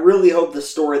 I really hope the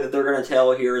story that they're going to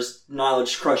tell here is Nyla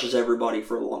just crushes everybody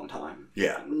for a long time.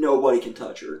 Yeah, nobody can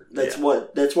touch her. That's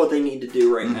what they need to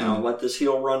do right now. Let this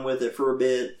heel run with it for a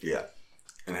bit. Yeah,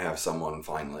 and have someone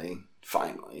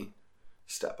finally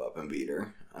step up and beat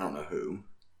her. I don't know who.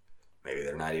 Maybe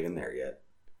they're not even there yet.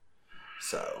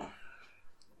 So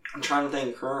I'm trying to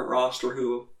think of current roster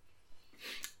who.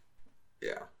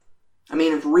 Yeah. I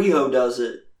mean, if Riho does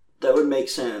it, that would make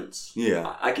sense.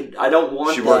 Yeah. I don't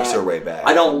want She that. works her way back.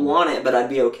 I don't want it, but I'd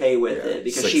be okay with it.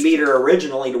 Because she beat her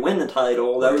originally to win the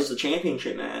title. That was the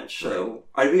championship match. So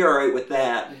I'd be alright with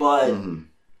that. But...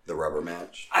 The rubber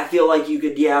match. I feel like you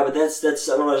could... Yeah, but that's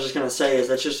what I was just going to say is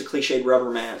that's just a cliched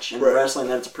rubber match. And in wrestling,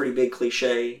 that's a pretty big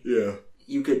cliche. Yeah.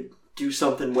 You could do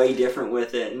something way different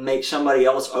with it and make somebody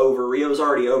else over. Rio's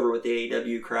already over with the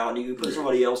AEW crowd. You could put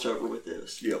somebody else over with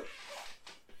this. Yep.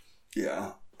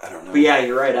 Yeah, I don't know. But yeah,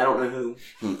 you're right. I don't know who.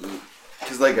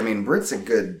 Because, Britt's a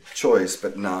good choice,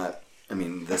 but not... I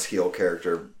mean, this heel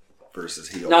character versus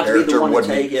heel character not to be the one to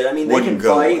take it. I mean, they can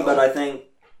fight, well. but I think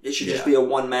it should just be a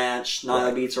one match.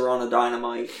 Nyla beats her on a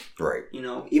Dynamite. Right. You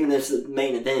know, even if it's the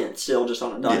main event, still just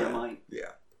on a Dynamite.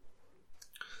 Yeah.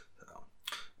 So,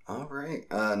 all right.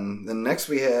 Then next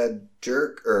we had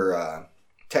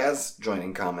Taz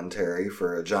joining commentary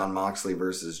for a Jon Moxley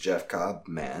versus Jeff Cobb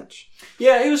match.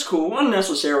 Yeah, it was cool.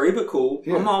 Unnecessary, but cool.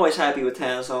 Yeah. I'm always happy with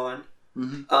Taz on.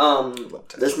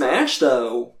 This match,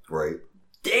 though. Right.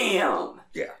 Damn.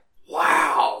 Yeah.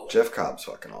 Wow. Jeff Cobb's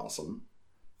fucking awesome.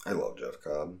 I love Jeff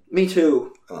Cobb. Me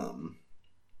too.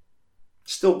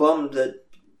 Still bummed that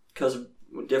because of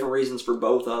different reasons for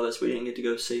both of us, we didn't get to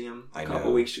go see him a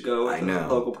couple weeks ago at the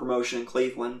local promotion in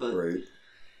Cleveland. But right.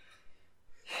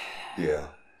 Yeah.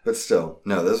 But still,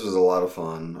 no, this was a lot of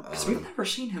fun. Because we've never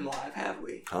seen him live, have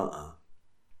we?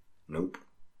 Nope.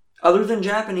 Other than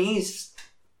Japanese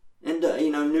and,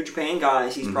 New Japan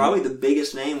guys, he's probably the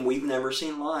biggest name we've never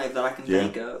seen live that I can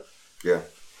think of. Yeah.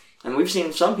 And we've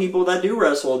seen some people that do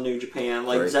wrestle in New Japan,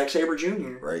 like Zack Sabre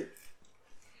Jr. Right.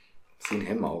 Seen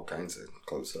him all kinds of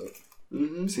close up.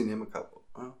 Seen him a couple.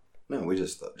 Oh, no, we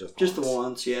just the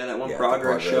once, yeah. That one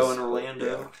Progress show in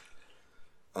Orlando.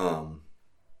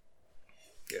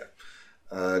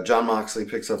 Jon Moxley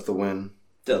picks up the win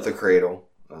with the cradle.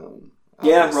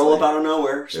 Roll up out of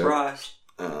nowhere. Surprise.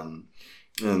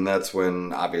 And that's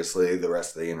when, obviously, the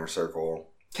rest of the Inner Circle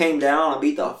came down and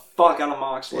beat the fuck out of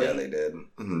Moxley. Yeah, they did.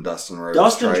 And Dustin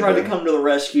Rhodes tried to come to the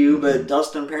rescue, but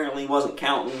Dustin apparently wasn't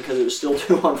counting because it was still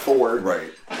 2-on-4.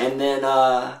 Right. And then,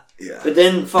 but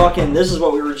then fucking, this is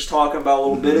what we were just talking about a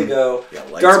little bit ago. Yeah,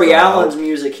 Darby Allin's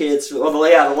music hits. Well, the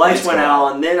lights went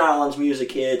out, and then Allin's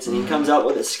music hits, and he comes out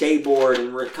with a skateboard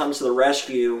and comes to the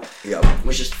rescue. Yep.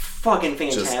 Which is fucking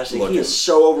fantastic. He is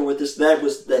so over with this. That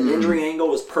injury angle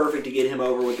was perfect to get him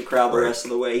over with the crowd the rest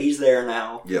of the way. He's there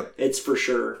now. Yep. It's for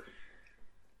sure.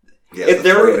 Yeah, if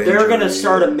they're going to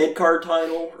start a mid-card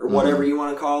title or whatever you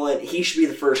want to call it, he should be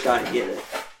the first guy to get it.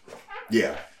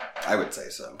 Yeah, I would say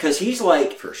so. Because he's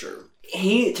like... For sure.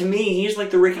 To me, he's like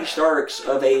the Ricky Starks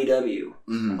of AEW.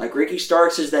 Mm-hmm. Like, Ricky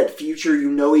Starks is that future,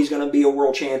 he's going to be a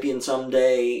world champion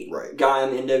someday guy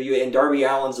in the NWA, and Darby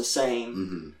Allin's the same.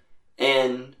 Mm-hmm.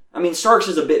 And, I mean, Starks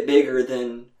is a bit bigger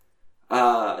than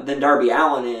Darby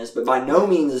Allin is, but by no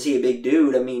means is he a big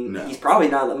dude. I mean, he's probably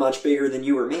not that much bigger than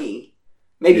you or me.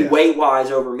 Maybe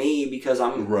weight-wise over me, because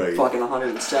I'm fucking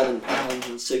 107 pounds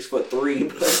and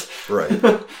 6'3", but...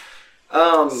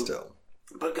 Right. Still.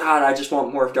 But God, I just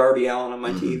want more of Darby Allin on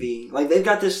my TV. Like, they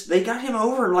got him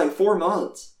over in like 4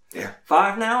 months. Yeah.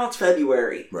 5 now, it's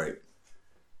February. Right.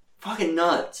 Fucking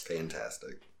nuts.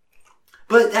 Fantastic.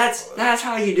 But that's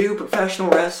how you do professional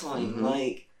wrestling. Mm-hmm.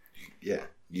 Like, yeah.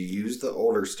 You use the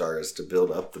older stars to build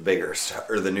up the bigger stars,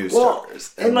 or the new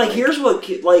stars. And like, here's what,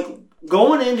 like,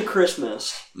 going into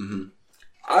Christmas,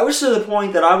 I was to the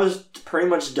point that I was pretty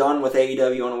much done with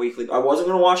AEW on a weekly. I wasn't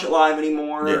going to watch it live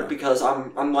anymore because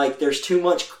I'm like, there's too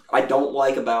much I don't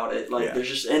like about it. Like, there's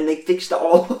just, and they fixed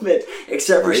all of it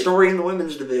except for story in the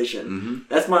women's division. Mm-hmm.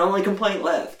 That's my only complaint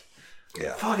left.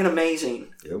 Yeah. Fucking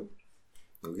amazing. Yep.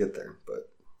 We'll get there, but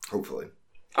hopefully.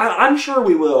 I'm sure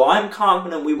we will. I'm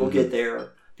confident we will get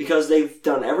there. Because they've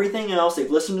done everything else. They've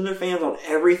listened to their fans on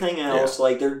everything else. Yeah.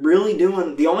 Like, they're really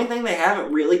doing... The only thing they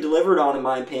haven't really delivered on, in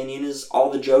my opinion, is all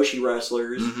the Joshi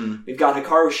wrestlers. Mm-hmm. We've got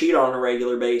Hikaru Shida on a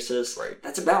regular basis. Right.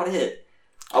 That's about it.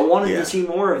 I wanted to see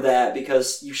more of that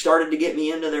because you started to get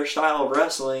me into their style of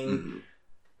wrestling.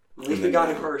 Mm-hmm. At least we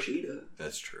got Hikaru Shida.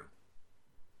 That's true.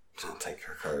 I'll take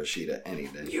Hikaru Shida any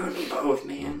day. You and me both,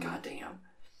 man. Goddamn.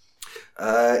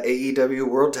 AEW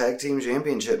World Tag Team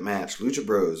Championship match: Lucha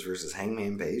Bros versus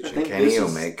Hangman Page and Kenny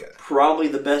Omega. Probably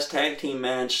the best tag team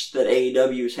match that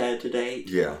AEW's had to date.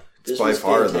 Yeah, it's by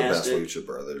far the best Lucha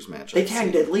Brothers match. They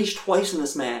tagged at least twice in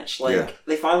this match. Like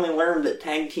they finally learned that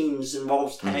tag teams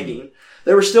involves tagging. Mm-hmm.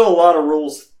 There were still a lot of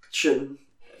rules shouldn't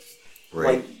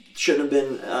have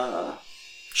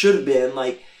been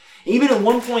like. Even at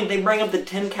one point, they bring up the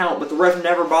 10 count, but the ref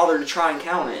never bothered to try and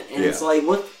count it. And it's like,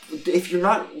 what if you're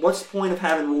not? What's the point of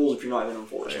having rules if you're not even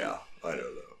enforcing? Yeah, I know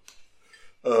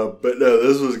though. But no,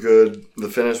 this was good. The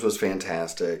finish was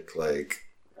fantastic. Like,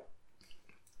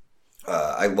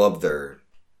 I love their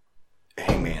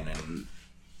Hangman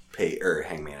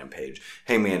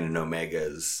and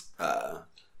Omega's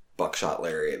buckshot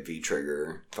lariat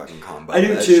V-trigger fucking combo. I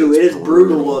do too. It is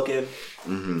brutal looking.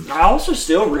 Mm-hmm. I also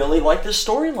still really like the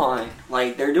storyline.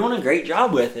 Like, they're doing a great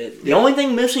job with it. The only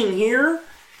thing missing here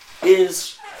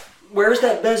is, where's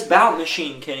that best bout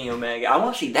machine, Kenny Omega? I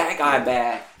want to see that guy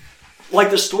back. Like,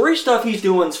 the story stuff he's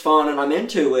doing is fun, and I'm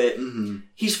into it. Mm-hmm.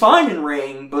 He's fine in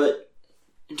ring, but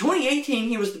in 2018,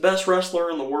 he was the best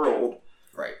wrestler in the world.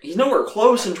 Right. He's nowhere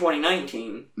close in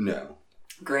 2019. No.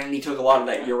 Granted, he took a lot of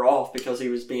that year off because he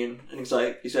was being an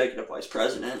executive vice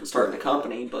president and starting the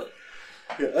company, but...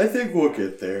 Yeah, I think we'll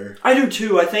get there. I do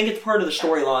too. I think it's part of the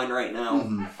storyline right now.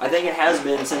 Mm-hmm. I think it has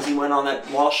been since he went on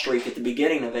that loss streak at the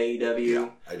beginning of AEW. Yeah,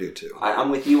 I do too. I'm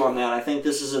with you on that. I think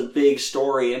this is a big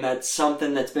story, and that's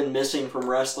something that's been missing from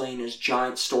wrestling is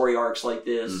giant story arcs like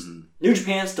this. Mm-hmm. New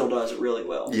Japan still does it really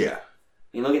well. Yeah.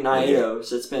 I mean, look at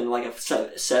Naito's. It's been like a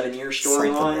 7-year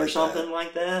storyline or something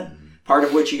like that. Mm-hmm. Part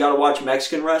of which you got to watch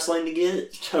Mexican wrestling to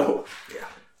get. So, yeah.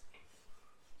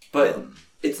 But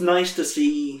it's nice to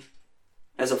see,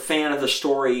 as a fan of the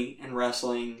story in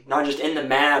wrestling, not just in the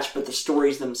match, but the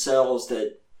stories themselves,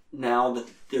 that now that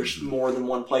there's more than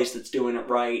one place that's doing it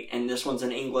right, and this one's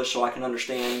in English, so I can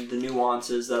understand the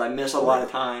nuances that I miss a lot of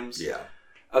times. Yeah.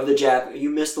 Of the you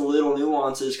miss the little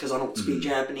nuances because I don't speak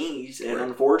Japanese, and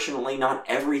unfortunately, not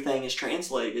everything is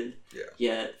translated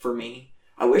yet for me.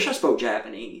 I wish I spoke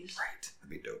Japanese. Right. That'd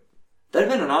be dope. That'd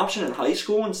have been an option in high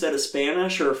school instead of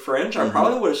Spanish or French. I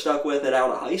probably would have stuck with it out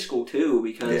of high school too,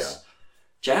 because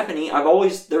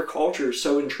Japanese, their culture is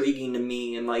so intriguing to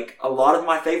me, and like a lot of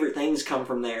my favorite things come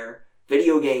from there.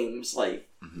 Video games, like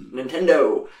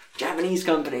Nintendo, Japanese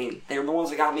company. They were the ones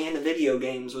that got me into video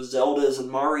games with Zeldas and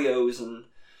Marios and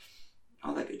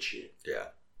all that good shit. Yeah.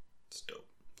 It's dope.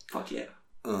 Fuck yeah.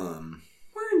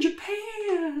 We're in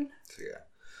Japan. So yeah.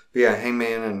 But yeah,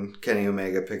 Hangman and Kenny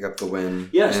Omega pick up the win.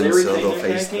 Yes, they retain their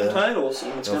tag team titles,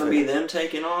 and it's going to be them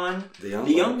taking on the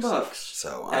Young Bucks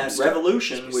so at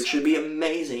Revolution, which should be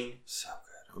amazing. So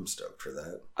good. I'm stoked for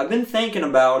that. I've been thinking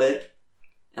about it,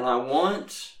 and I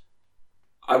want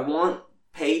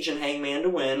Page and Hangman to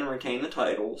win and retain the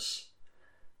titles.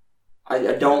 I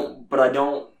don't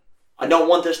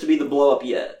want this to be the blow up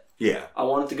yet. Yeah. I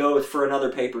want it to go for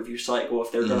another pay-per-view cycle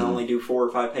if they're going to only do 4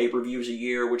 or 5 pay-per-views a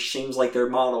year, which seems like their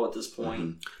model at this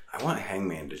point. I want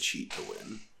Hangman to cheat to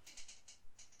win.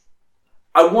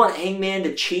 I want Hangman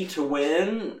to cheat to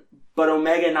win, but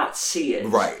Omega not see it.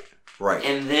 Right.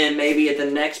 And then maybe at the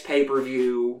next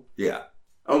pay-per-view, yeah,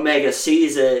 Omega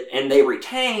sees it and they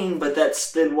retain, but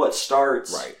that's then what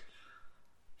starts. Right.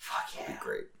 Fuck yeah. That'd be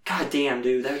great. God damn,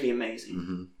 dude, that would be amazing.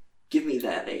 Mm-hmm. Give me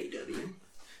that, AEW.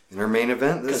 In our main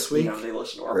event this week. They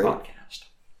listen to our podcast.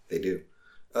 They do.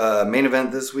 Main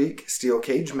event this week, steel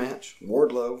cage match.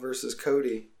 Wardlow versus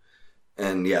Cody.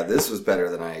 And yeah, this was better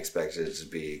than I expected it to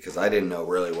be because I didn't know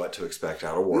really what to expect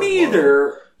out of Wardlow. Me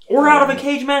either. Or out of a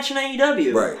cage match in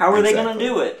AEW. Right. How are they going to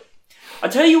do it? I'll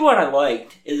tell you what I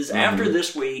liked is after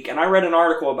this week, and I read an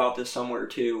article about this somewhere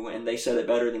too, and they said it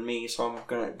better than me, so I'm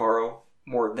going to borrow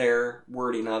more of their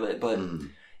wording of it, but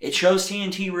it shows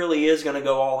TNT really is going to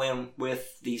go all in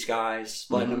with these guys,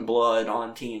 letting them blood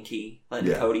on TNT,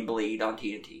 letting Cody bleed on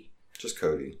TNT. Just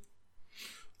Cody.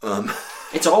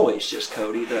 It's always just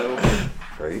Cody, though.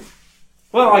 Right?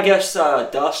 Well, I guess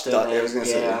Dustin. I was going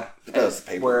to say, it does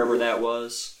the paper. Wherever that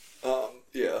was.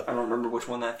 Yeah. I don't remember which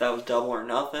one that was Double or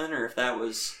Nothing, or if that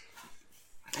was...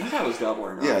 I think that was Double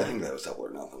or Nothing. Yeah, I think that was Double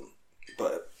or Nothing.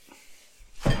 But...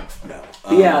 no.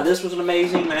 Yeah, this was an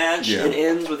amazing match. Yeah. It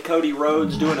ends with Cody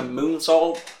Rhodes doing a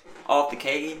moonsault off the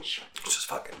cage. It's just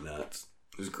fucking nuts.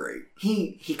 It was great.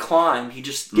 He climbed. He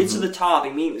just gets to the top.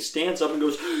 He immediately stands up and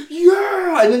goes,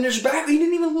 yeah! And then there's back. He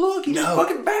didn't even look. He just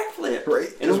fucking backflipped. Right.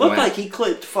 And it looked like he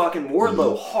clipped fucking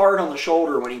Wardlow hard on the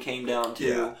shoulder when he came down,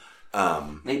 too. Yeah.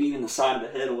 Maybe even the side of the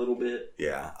head a little bit.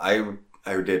 Yeah. I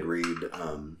did read,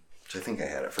 which I think I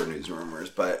had it for News and Rumors,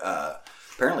 but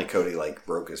apparently Cody,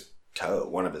 broke his toe,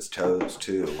 one of his toes,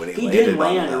 too. When he landed did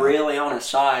land really on his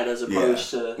side as opposed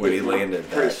to... when he landed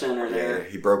pretty center there. Yeah,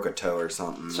 he broke a toe or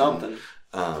something.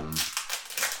 But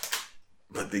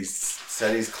they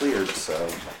said he's cleared, so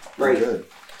we're good.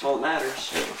 That's all that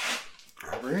matters.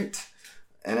 All right.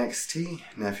 NXT,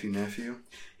 nephew.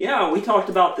 Yeah, we talked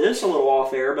about this a little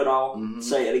off air, but I'll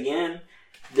say it again.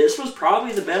 This was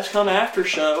probably the best come after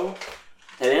show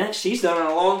that NXT's done in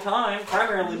a long time,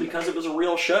 primarily because it was a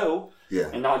real show. Yeah.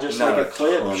 And not just a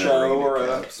clip show or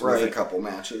with a couple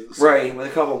matches. Right, with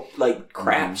a couple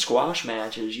crap squash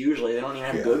matches. Usually they don't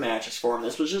even have good matches for them.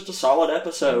 This was just a solid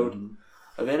episode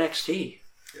of NXT.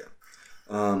 Yeah.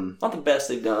 Not the best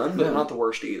they've done, but not the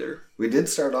worst either. We did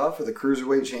start off with a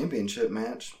Cruiserweight Championship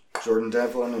match. Jordan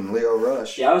Devlin and Lio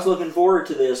Rush. Yeah, I was looking forward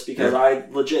to this because I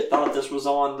legit thought this was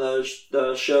on the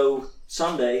show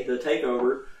Sunday, the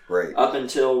TakeOver. Right. Up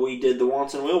until we did the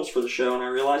Wants and Wills for the show, and I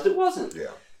realized it wasn't.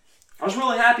 Yeah. I was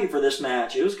really happy for this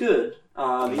match. It was good.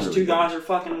 These two guys are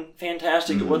fucking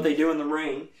fantastic at what they do in the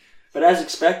ring. But as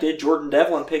expected, Jordan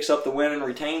Devlin picks up the win and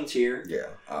retains here. Yeah,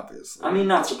 obviously. I mean,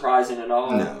 not surprising at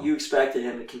all. No. You expected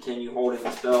him to continue holding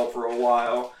this belt for a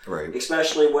while. Right.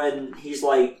 Especially when he's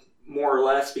more or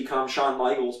less become Shawn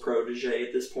Michaels' protege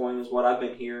at this point, is what I've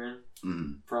been hearing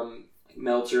from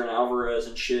Meltzer and Alvarez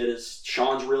and shit. Is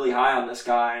Shawn's really high on this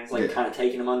guy and he's kind of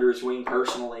taking him under his wing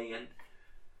personally, and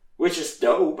which is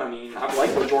dope. I mean, I've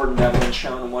liked what Jordan Devlin's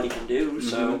shown him what he can do.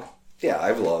 So yeah,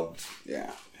 I've loved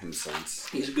him since.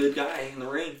 He's a good guy in the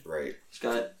ring. Right. He's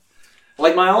got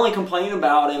my only complaint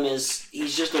about him is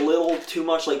he's just a little too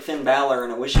much like Finn Balor,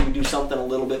 and I wish he would do something a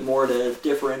little bit more to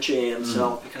differentiate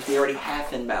himself because we already have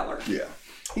Finn Balor. Yeah,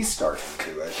 he's starting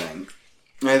to. I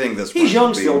think this. He's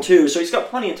young still too, so he's got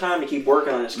plenty of time to keep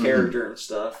working on his character and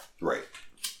stuff. Right.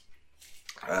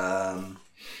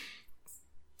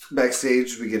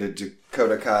 Backstage, we get a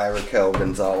Dakota Kai, Raquel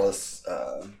Gonzalez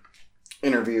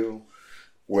interview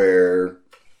where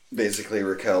basically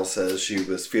Raquel says she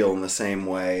was feeling the same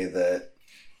way that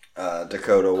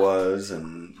Dakota was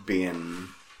and being,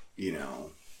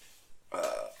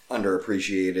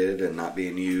 underappreciated and not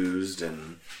being used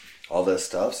and all this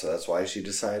stuff. So that's why she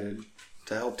decided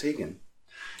to help Tegan.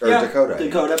 Or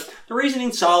Dakota. The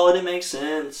reasoning's solid. It makes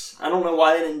sense. I don't know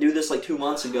why they didn't do this 2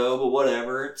 months ago, but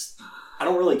whatever. I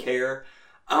don't really care.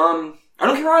 I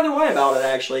don't care either way about it,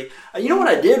 actually. You know what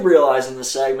I did realize in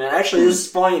this segment? Actually, this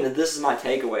is funny that this is my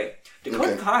takeaway.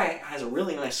 Dakota Kai has a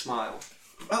really nice smile.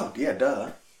 Oh, yeah,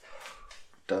 duh.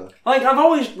 I've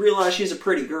always realized she's a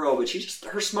pretty girl, but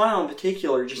her smile in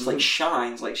particular just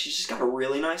shines. She's just got a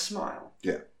really nice smile.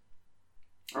 Yeah.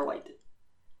 I liked it.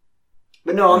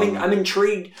 But no, I'm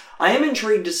intrigued. I am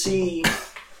intrigued to see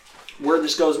where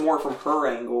this goes more from her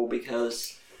angle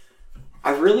because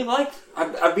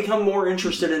I've become more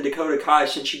interested in Dakota Kai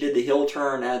since she did the heel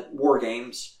turn at War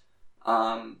Games.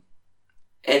 And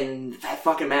that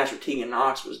fucking match with Tegan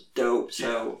Nox was dope.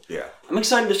 So I'm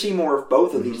excited to see more of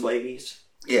both of these ladies.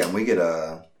 Yeah, and we get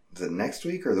is it next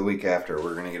week or the week after?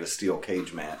 We're going to get a steel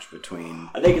cage match between...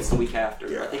 I think it's the week after.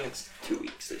 Yeah. I think it's 2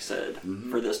 weeks, they said,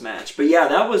 for this match. But yeah,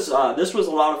 this was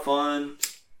a lot of fun.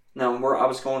 No, I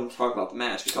was going to talk about the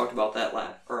match. We talked about that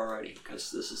already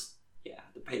because this is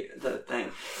the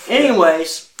thing.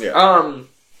 Anyways,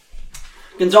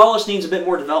 Gonzalez needs a bit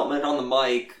more development on the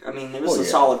mic. I mean, it was a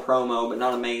solid promo, but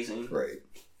not amazing. Right.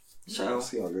 So we'll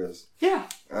see how it goes. Yeah.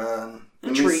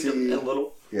 Intrigued a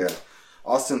little. Yeah.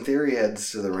 Austin Theory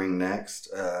heads to the ring next.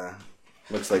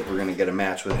 Looks like we're gonna get a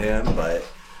match with him, but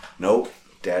nope.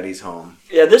 Daddy's home.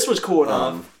 Yeah, this was cool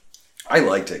enough. I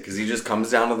liked it because he just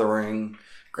comes down to the ring,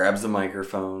 grabs the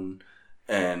microphone,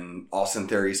 and Austin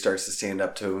Theory starts to stand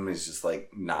up to him. He's just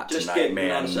like, "Not tonight,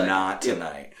 man, not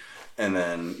tonight." And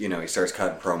then he starts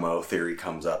cutting promo. Theory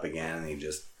comes up again, and he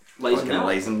just lays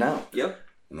him down. Yep.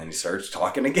 And then he starts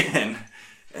talking again,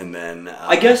 and then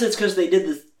I guess it's because they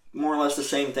did more or less the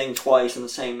same thing twice in the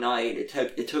same night.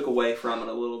 It took away from it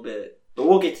a little bit. But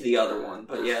we'll get to the other one.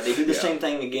 But yeah, they do the same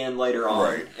thing again later on.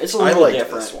 Right. It's a little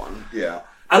different. This one. Yeah.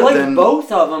 I like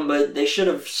both of them, but they should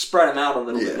have spread them out a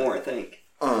little bit more, I think.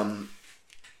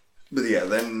 But yeah,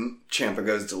 then Ciampa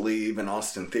goes to leave, and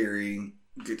Austin Theory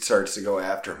starts to go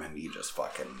after him, and he just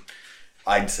fucking,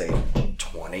 I'd say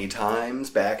 20 times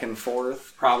back and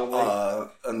forth. Probably.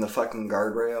 On the fucking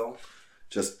guardrail.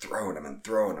 Just throwing him.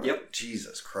 Yep.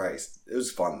 Jesus Christ. It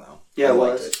was fun, though. Yeah, it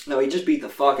was. No, he just beat the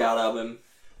fuck out of him.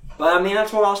 But, I mean,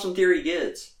 that's what Austin Theory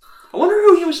gets. I wonder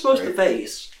who he was supposed to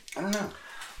face. I don't know.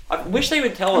 I wish they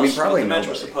would tell us what the match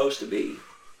was supposed to be.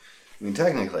 I mean,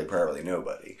 technically, probably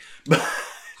nobody. But,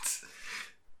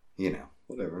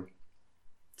 whatever.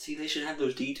 See, they should have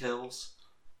those details.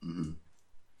 Mm-hmm.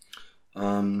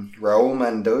 Raul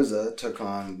Mendoza took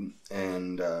on,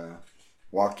 and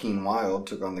Joaquin Wilde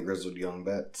took on the Grizzled Young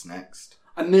Vets next.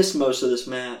 I missed most of this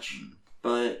match,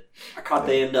 but I caught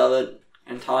the end of it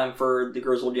in time for the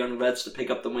Grizzled Young Vets to pick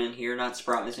up the win here, not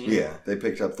surprising. Yeah, they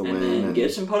picked up the win. And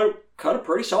Gibson cut a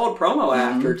pretty solid promo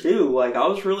after, too. Like, I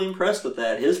was really impressed with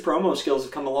that. His promo skills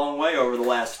have come a long way over the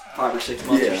last 5 or 6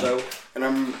 months or so. And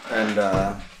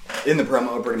in the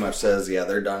promo, it pretty much says,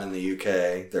 they're done in the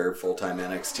UK. They're full-time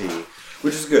NXT,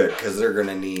 which is good, because they're going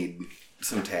to need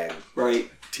some tag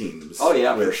teams. Oh,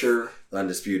 yeah, for sure.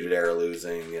 Undisputed Era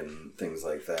losing and things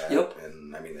like that. Yep.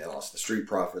 And, I mean, they lost the Street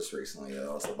Profits recently. They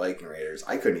lost the Viking Raiders.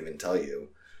 I couldn't even tell you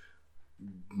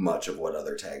much of what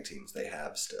other tag teams they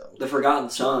have still. The Forgotten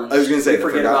Sons. I was going to say,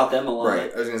 forget about them a lot.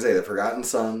 Right. I was going to say, the Forgotten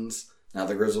Sons, now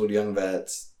the Grizzled Young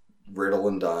Vets, Riddle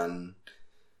and Dunn.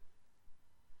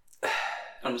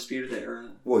 Undisputed Era.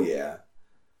 Well, yeah.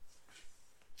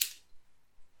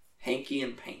 Hanky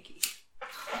and Panky.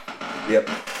 Yep.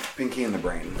 Pinky and the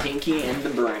Brain. Pinky and the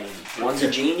Brain. One's a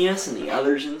genius and the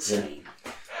other's insane.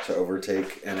 Yeah. To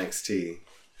overtake NXT,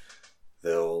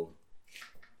 they'll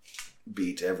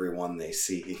beat everyone they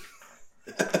see.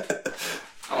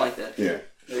 I like that. Yeah.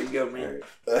 There you go, man.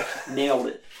 Right. Nailed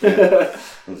it. Yeah. That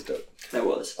was dope. That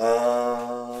was.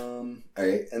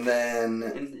 Alright, and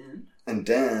then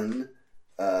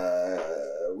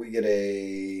we get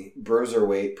a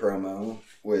Broserweight promo,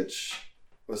 which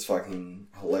was fucking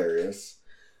hilarious.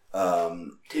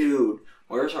 Dude,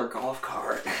 where's our golf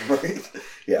cart? Right?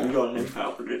 Yeah. You got an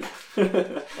impounded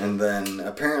it. And then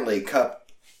apparently Cuppy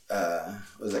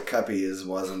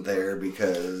wasn't there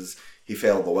because he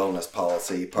failed the wellness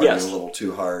policy, partying a little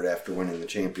too hard after winning the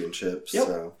championships. Yep.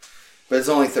 So, but it's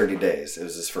only 30 days. It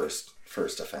was his first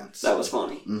offense. That was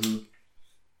funny. Mm-hmm.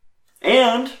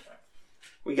 And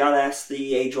we got asked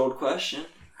the age-old question: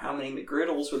 how many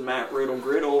McGriddles would Matt Riddle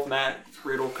griddle if Matt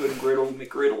Riddle could griddle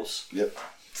McGriddles? Yep,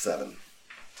 7.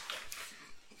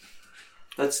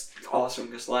 That's awesome,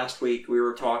 because last week we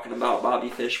were talking about Bobby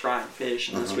Fish frying fish,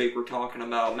 and this week we're talking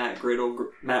about Matt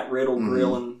Riddle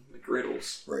grilling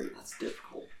McGriddles. Right. That's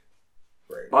difficult.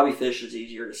 Right. Bobby Fish is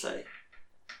easier to say.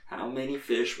 How many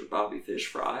fish would Bobby Fish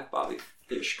fry if Bobby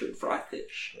Fish could fry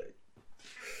fish? Right.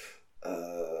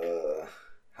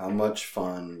 How much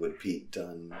fun would Pete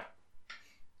Dunne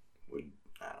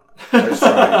I don't know. I was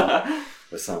trying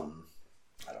with something.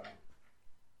 I don't know.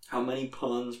 How many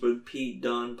puns would Pete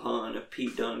Dunne pun if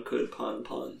Pete Dunne could pun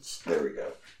puns? There we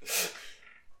go.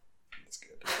 That's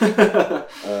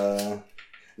good.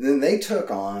 Then they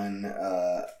took on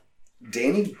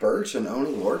Danny Burch and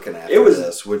Oney Lorcan after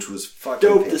this, which was fucking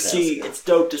dope fantastic. to see. It's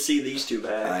dope to see these two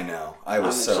back. I know.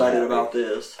 I'm so excited happy about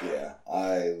this. Yeah,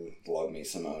 I love me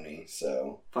some Oney,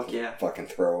 so fuck yeah, fucking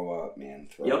throw him up, man.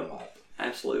 Throw him up.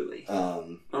 Absolutely.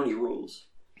 Oney rules.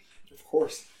 Of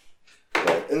course.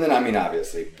 But, and then, I mean,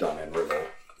 obviously, Dunn and Riddle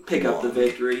pick up the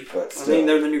victory. But still, I mean,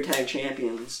 they're the new tag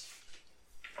champions.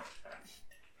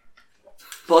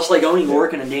 Plus, like, Oney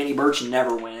Lorcan and Danny Burch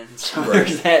never win. So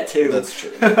there's that, too. That's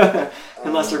true.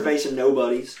 Unless they're facing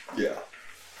nobodies. Yeah.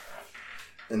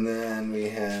 And then we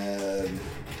had...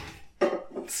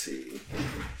 Let's see.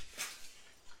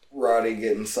 Roddy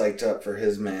getting psyched up for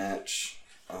his match.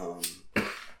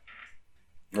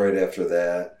 Right after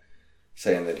that,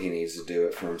 saying that he needs to do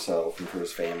it for himself and for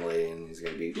his family, and he's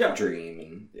going to beat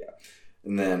Dream,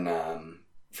 and then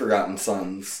Forgotten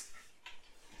Sons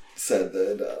said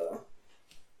that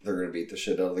they're going to beat the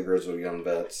shit out of the Grizzled Young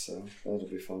Vets, so that'll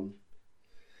be fun.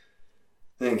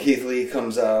 Then Keith Lee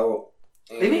comes out.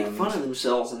 They make fun of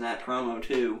themselves in that promo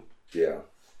too. Yeah.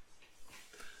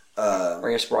 I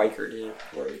guess Riker did.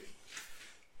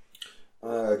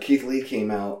 Right. Keith Lee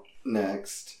came out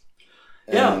next.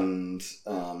 And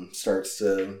starts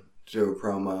to do a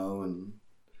promo.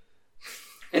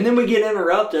 And then we get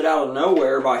interrupted out of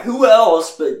nowhere by who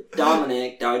else but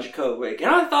Dominic Dijakovic. And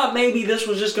I thought maybe this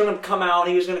was just going to come out.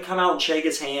 He was going to come out and shake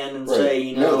his hand and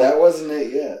say, No, that wasn't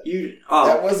it yet.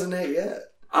 That wasn't it yet.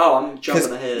 Oh, I'm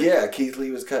jumping ahead. Yeah, Keith Lee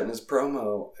was cutting his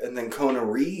promo, and then Kona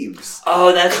Reeves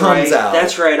comes out.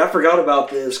 That's right. I forgot about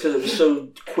this because it was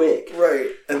so quick. Right.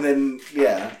 And then,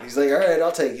 he's like, all right,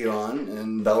 I'll take you on.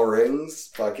 And bell rings,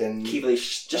 fucking... Keith Lee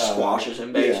just squashes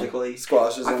him, basically.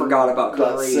 Squashes him. I forgot about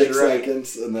Kona Reeves. 6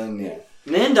 seconds, and then,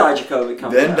 And then Dijakovic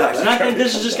comes out. And I think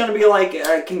this is just going to be like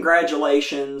a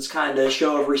congratulations, kind of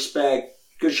show of respect,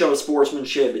 good show of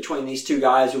sportsmanship between these two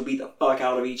guys who beat the fuck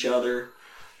out of each other.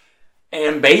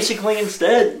 And basically,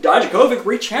 instead, Dijakovic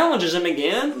re-challenges him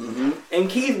again. Mm-hmm. And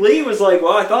Keith Lee was like,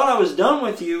 well, I thought I was done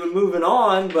with you and moving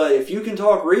on, but if you can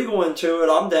talk Regal into it,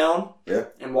 I'm down. Yeah.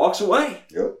 And walks away.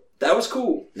 Yep. That was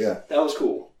cool. Yeah. That was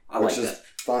cool. I like that. Which is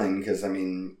fine, because, I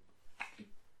mean...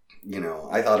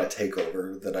 I thought at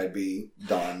TakeOver that I'd be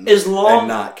done and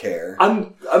not care.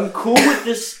 I'm cool with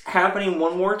this happening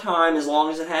one more time as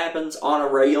long as it happens on a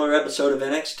regular episode of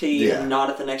NXT and not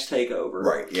at the next TakeOver.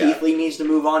 Right, yeah. Keith Lee needs to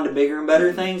move on to bigger and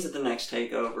better things at the next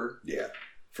TakeOver. Yeah,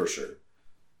 for sure.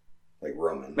 Like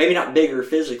Roman. Maybe not bigger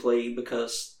physically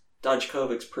because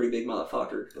Dijakovic's a pretty big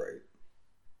motherfucker. Right.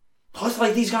 Plus,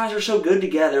 these guys are so good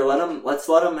together. Let's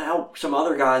let them help some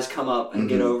other guys come up and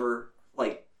get over,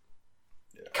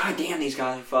 God damn, these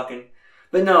guys are fucking...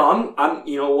 But no, I'm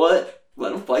you know what?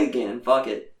 Let them fight again. Fuck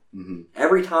it. Mm-hmm.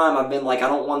 Every time I've been like, I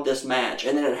don't want this match.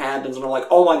 And then it happens and I'm like,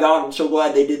 oh my God, I'm so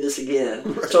glad they did this again.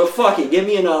 Right. So fuck it. Give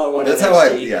me another one. That's how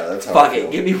that's how fuck it.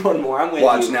 Give me one more. I'm with you.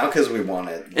 Watch now because we want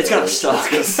it. It's going to suck.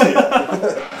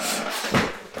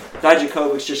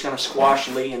 Dijakovic's just going to squash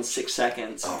Lee in 6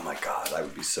 seconds. Oh my God. I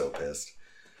would be so pissed.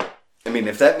 I mean,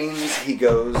 if that means he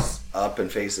goes up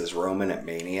and faces Roman at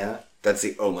Mania... That's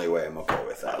the only way I'm okay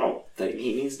with that. I don't think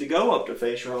he needs to go up to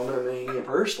face Roman at Mania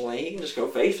personally. He can just go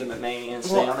face him at Mania and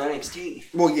stay on NXT.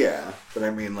 Well, yeah. But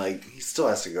I mean, he still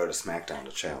has to go to SmackDown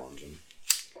to challenge him.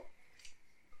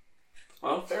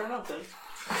 Well, fair enough then.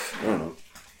 I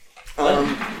don't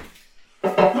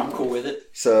know. I'm cool with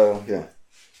it. So, yeah.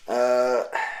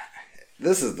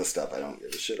 This is the stuff I don't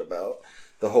give a shit about.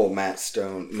 The whole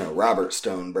Robert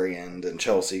Stone brand and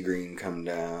Chelsea Green come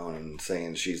down and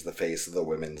saying she's the face of the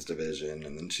women's division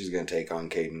and then she's going to take on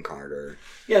Kaden Carter.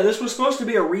 Yeah, this was supposed to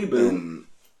be a reboot.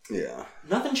 Yeah.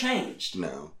 Nothing changed.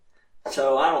 No.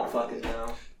 So I don't fucking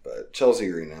know. But Chelsea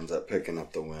Green ends up picking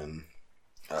up the win.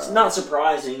 It's not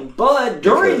surprising, but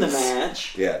during the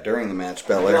match... Yeah, during the match,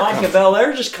 Belair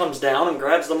Belair just comes down and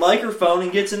grabs the microphone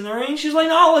and gets in the ring. She's like,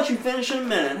 no, I'll let you finish in a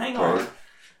minute. Hang on. Right.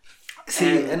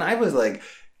 See, and I was like,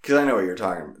 because I know what you're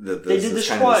talking about. They did this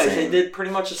twice. They did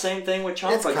pretty much the same thing with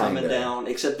Ciampa coming down,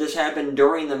 except this happened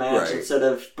during the match instead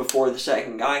of before the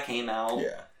second guy came out.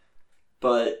 Yeah.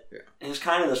 But it was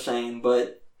kind of the same.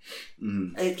 But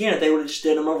again, if they would have just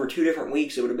did them over 2 different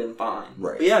weeks, it would have been fine.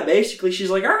 Right. But yeah, basically,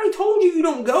 she's like, I already told you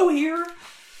don't go here.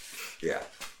 Yeah.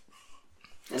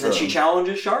 And then she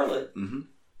challenges Charlotte. Mm-hmm.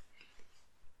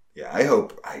 Yeah, I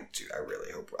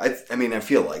really hope. I mean, I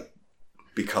feel like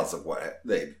because of what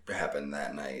happened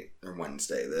that night or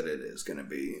Wednesday that it is going to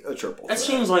be a triple threat. That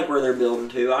seems like where they're building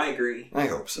to. I agree. I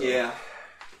hope so. Yeah.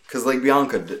 Because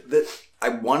Bianca, I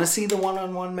want to see the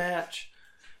one-on-one match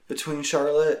between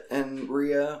Charlotte and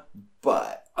Rhea,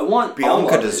 but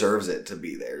Bianca deserves it to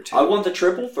be there too. I want the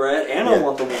triple threat and I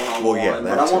want the one-on-one. Well, yeah,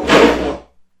 but I want both.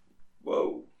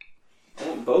 Whoa. I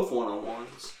want both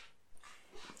one-on-ones.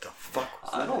 What the fuck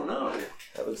was that? I don't know.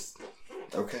 That was...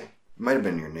 Okay. Might have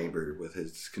been your neighbor with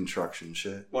his construction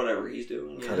shit. Whatever he's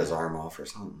doing. Cut his arm off or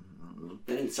something. I don't know.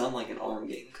 It didn't sound like an arm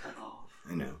getting cut off.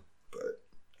 I know, but...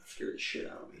 That scared the shit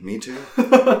out of me. Me too?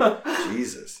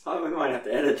 Jesus. Oh, we might have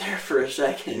to edit there for a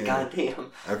second. Yeah. God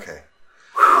damn. Okay.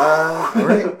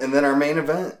 Alright, and then our main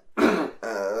event.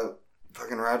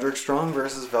 Fucking Roderick Strong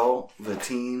versus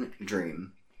Velveteen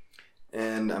Dream.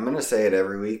 And I'm going to say it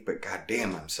every week, but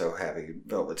goddamn, I'm so happy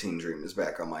Velveteen Dream is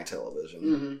back on my television.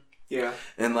 Mm-hmm. Yeah.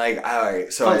 And like,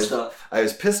 alright, so I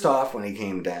was pissed off when he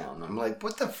came down. I'm like,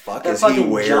 what the fuck is he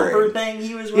wearing? That jumper thing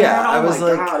he was wearing? Yeah, I was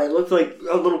like, God, it looked like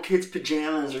a little kid's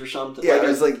pajamas or something. Yeah, like I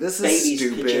was like, this is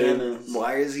stupid. Pajamas.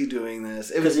 Why is he doing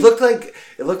this? It looked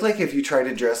like if you tried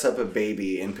to dress up a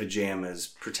baby in pajamas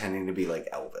pretending to be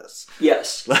like Elvis.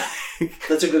 Yes.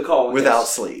 That's a good call. Without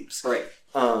sleeves. Right.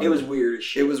 It was weird as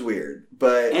shit. It was weird,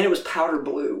 but... And it was powder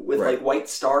blue with, like, white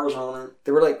stars on it.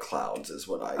 They were like clouds, is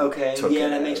what I took yeah, it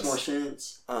that as. makes more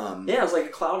sense. Yeah, it was like a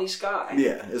cloudy sky.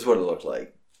 Yeah, is what it looked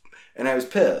like. And I was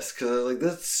pissed, because I was like,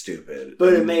 that's stupid.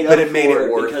 But it made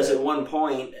it worth because at one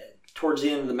point, towards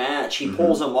the end of the match, he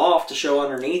pulls them off to show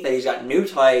underneath that he's got new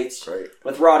tights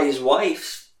with Roddy's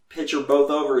wife's picture both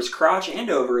over his crotch and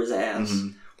over his ass.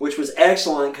 Mm-hmm. Which was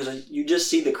excellent because you just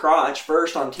see the crotch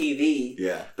first on TV.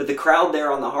 Yeah. But the crowd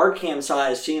there on the hard cam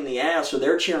side is seeing the ass, so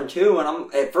they're cheering too.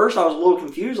 And at first I was a little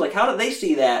confused, like, how did they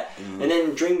see that? Mm-hmm. And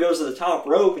then Dream goes to the top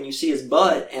rope and you see his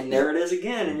butt, and there it is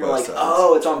again. And you're like,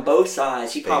 oh, it's on both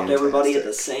sides. He popped everybody at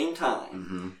the same time.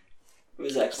 Mm-hmm. It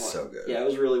was excellent. So good. Yeah, it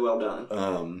was really well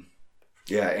done.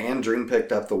 Yeah, and Dream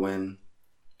picked up the win.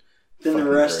 Then the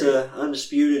rest of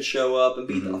Undisputed show up and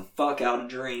beat the fuck out of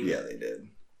Dream. Yeah, they did.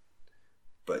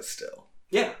 But still.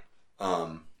 Yeah.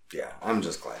 Yeah, I'm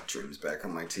just glad Dream's back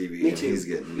on my TV. Me too. He's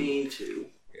getting... Me too.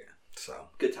 Yeah, so...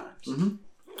 Good times. Mm-hmm.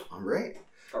 All right.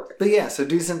 But yeah, so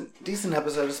decent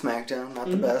episode of SmackDown.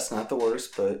 Not the best, not the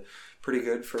worst, but pretty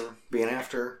good for being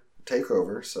after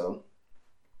TakeOver, so...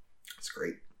 It's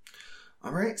great.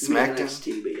 All right, SmackDown.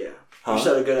 NXT, but yeah. Huh? You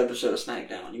said a good episode of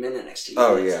SmackDown. You meant NXT.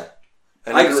 Oh, yeah.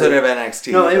 An episode of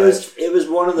NXT. No, it was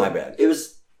one of the... My bad. It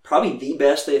was probably the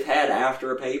best they've had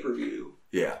after a pay-per-view.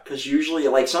 Yeah. Because usually,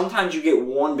 like, sometimes you get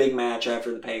one big match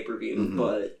after the pay-per-view,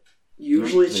 but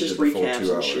usually it's just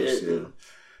recaps and shit. Yeah.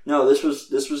 No, this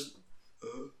was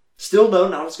still, though,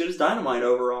 not as good as Dynamite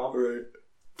overall. Right.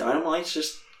 Dynamite's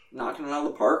just knocking it out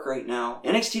of the park right now.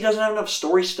 NXT doesn't have enough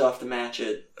story stuff to match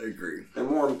it. I agree. They're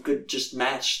more good just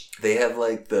matched. They have,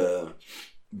 like,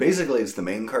 basically it's the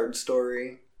main card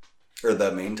story, or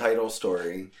the main title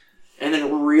story. And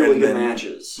then really good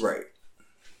matches. Right.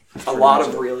 A lot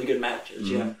of really good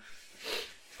matches, yeah.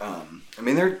 I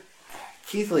mean,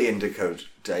 Keith Lee and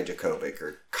Dijakovic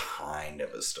are kind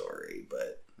of a story,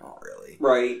 but not really.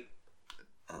 Right.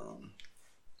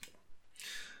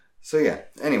 So yeah.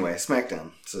 Anyway,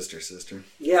 SmackDown, sister.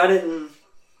 Yeah, I didn't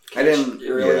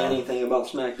really anything about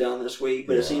SmackDown this week,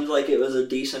 but it seems like it was a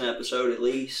decent episode at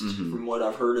least from what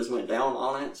I've heard has went down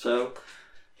on it. So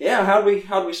yeah, how'd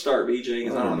we start, BJ?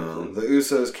 I don't know. The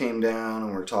Usos came down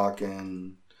and we're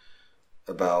talking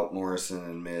about Morrison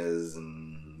and Miz,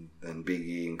 and then Big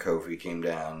E and Kofi came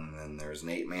down, and then there's an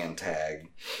 8-man tag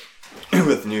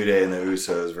with New Day and the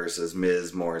Usos versus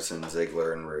Miz, Morrison,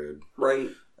 Ziggler, and Rude.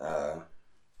 Right.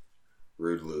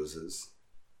 Rude loses.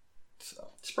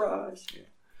 So surprise. Yeah.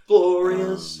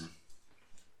 Glorious.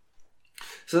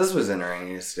 So this was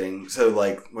interesting. So,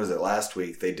 like, was it last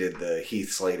week they did the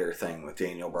Heath Slater thing with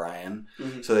Daniel Bryan?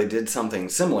 Mm-hmm. So they did something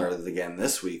similar again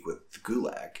this week with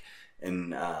Gulak.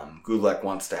 And Gulak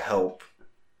wants to help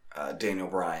Daniel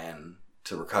Bryan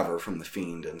to recover from the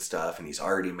Fiend and stuff, and he's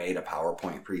already made a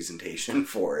PowerPoint presentation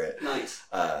for it. Nice.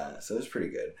 So it's pretty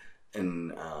good.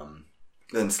 And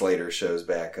then Slater shows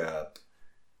back up,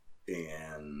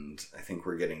 and I think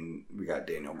we got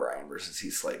Daniel Bryan versus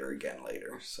Heath Slater again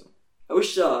later. So I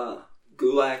wish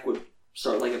Gulak would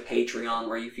start like a Patreon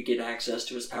where you could get access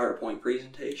to his PowerPoint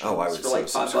presentation. Oh, I would for like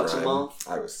 $5 a month.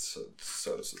 I was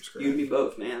so subscribed. You'd be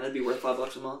both, man. That'd be worth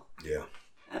 $5 a month. Yeah,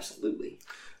 absolutely.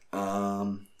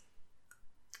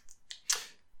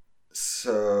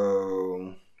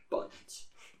 So buttons.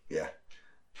 Yeah.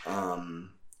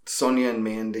 Sonya and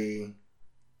Mandy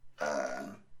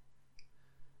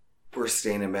we're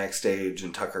standing backstage,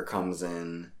 and Tucker comes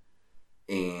in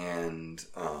and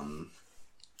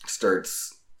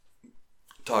starts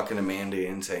talking to Mandy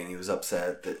and saying he was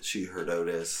upset that she hurt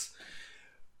Otis,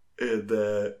 and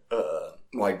that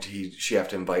why did she have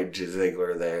to invite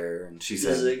Ziggler there? And she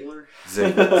said Ziggler.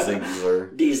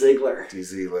 D. Ziggler.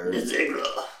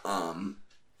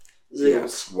 Yeah,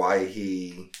 why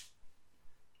he.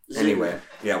 Anyway,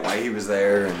 yeah, why he was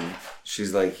there, and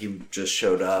she's like, he just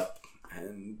showed up,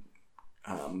 and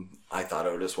I thought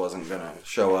Otis wasn't gonna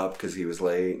show up because he was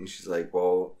late, and she's like,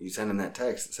 well, you sent him that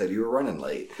text that said you were running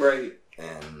late, right?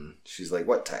 And she's like,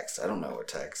 what text? I don't know what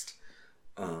text.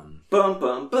 Bum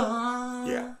bum bum.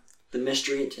 Yeah, the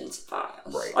mystery intensifies.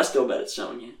 Right. I still bet it's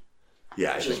Sonya.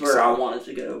 Yeah, which is where I wanted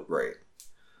to go. Right.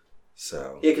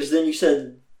 So yeah, because then you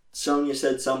said Sonya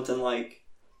said something like,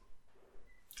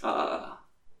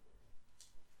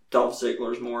 Dolph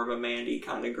Ziggler's more of a Mandy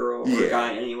kind of girl or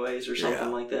guy anyways or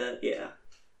something like that. Yeah.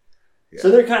 So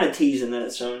they're kind of teasing that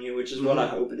at Sonya, which is what I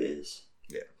hope it is.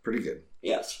 Yeah, pretty good.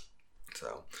 Yes.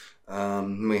 So,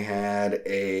 we had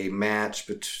a match,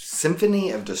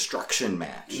 Symphony of Destruction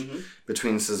match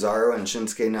between Cesaro and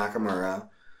Shinsuke Nakamura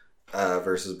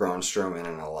versus Braun Strowman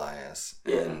and Elias.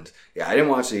 Yeah. And I didn't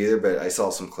watch it either, but I saw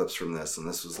some clips from this, and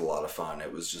this was a lot of fun.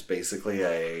 It was just basically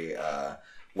a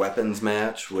weapons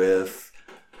match with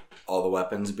all the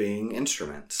weapons being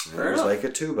instruments. There was like a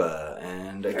tuba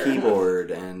and a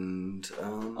keyboard and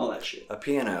all that shit. A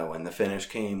piano, and the finish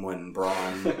came when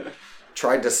Braun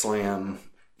tried to slam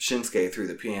Shinsuke through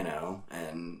the piano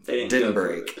and didn't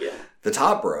break. Yeah. The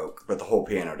top broke, but the whole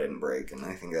piano didn't break, and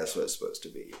I think that's what it's supposed to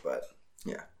be. But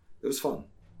yeah, it was fun.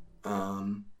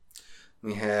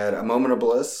 We had a moment of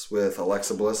bliss with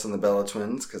Alexa Bliss and the Bella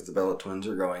Twins, because the Bella Twins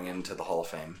are going into the Hall of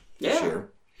Fame this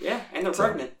year. Yeah, and they're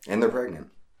pregnant. And they're pregnant.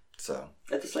 So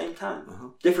at the same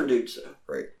time. Different dudes, though.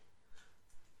 Right.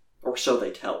 Or so they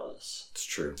tell us. It's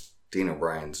true. Dean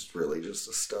O'Brien's really just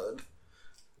a stud.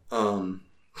 And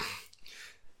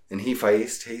he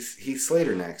faced Heath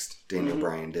Slater next. Daniel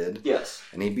Bryan did. Yes.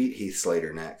 And he beat Heath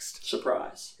Slater next.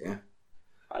 Surprise. Yeah.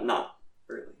 Not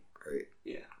really. Right.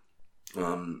 Yeah.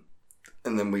 And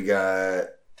then we got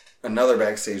another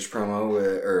backstage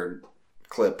promo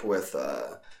clip with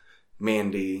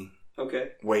Mandy.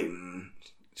 Okay. Waiting.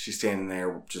 She's standing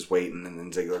there just waiting, and then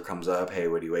Ziggler comes up. Hey,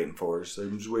 what are you waiting for? She's like,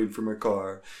 I'm just waiting for my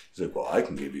car. He's like, well, I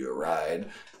can give you a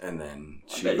ride. And then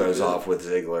she goes off with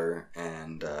Ziggler,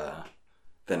 and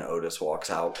then Otis walks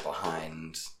out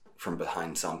from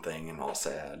behind something and all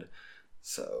sad.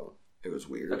 So it was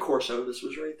weird. Of course, Otis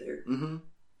was right there. Mm-hmm.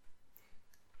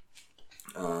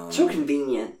 So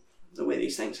convenient the way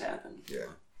these things happen. Yeah.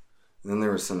 And then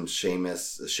there was some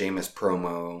Sheamus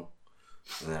promo,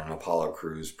 and then an Apollo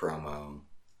Crews promo.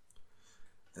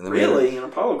 And then really? An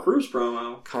Apollo Crews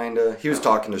promo? Kinda. He was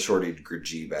talking to Shorty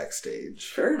G backstage.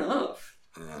 Fair enough.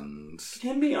 And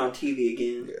him being on TV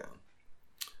again. Yeah.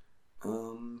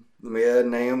 Then we had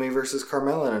Naomi versus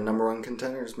Carmella in a number 1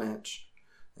 contenders match.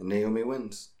 And Naomi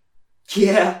wins.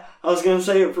 Yeah, I was going to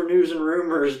say it for news and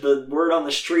rumors. The word on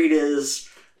the street is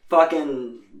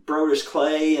fucking Brodus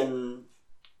Clay and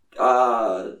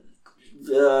what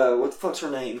the fuck's her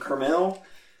name? Carmel?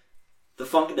 The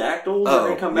Funkadactyls are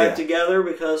going to come back together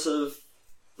because of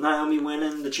Naomi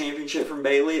winning the championship from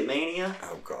Bayley at Mania.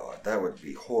 Oh god, that would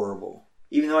be horrible.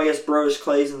 Even though I guess Brodus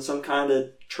Clay's in some kind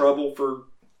of trouble for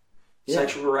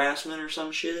sexual harassment or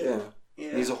some shit. Yeah.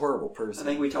 He's a horrible person. I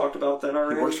think we talked about that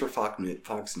already. He works for Fox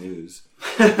News.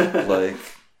 I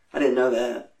didn't know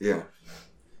that. Yeah.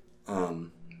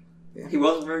 He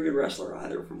wasn't a very good wrestler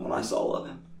either, from what I saw of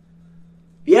him.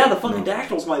 Yeah, the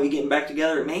Funkadactyls might be getting back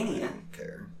together at Mania. I don't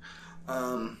care.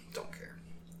 Don't care.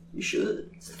 You should.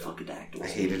 It's the Funkadactyls. I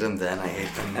hated them then. I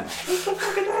hate them now. It's the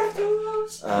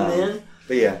Funkadactyls. And then?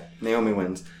 But yeah, Naomi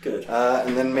wins. Good.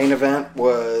 And then main event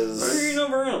was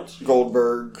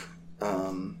Goldberg,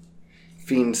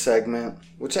 Fiend segment,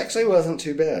 which actually wasn't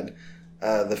too bad.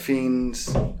 The Fiend,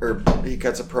 he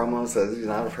cuts a promo, says he's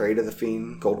not afraid of the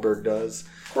Fiend. Goldberg does.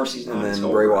 Of course he's not. And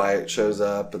then Bray Wyatt shows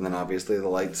up, and then obviously the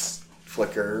lights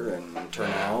flicker and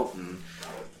turn out, and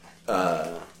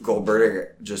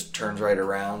Goldberg just turns right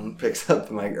around, picks up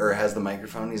the mic, or has the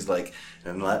microphone. He's like,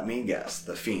 and let me guess,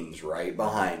 the Fiend's right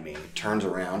behind me. Turns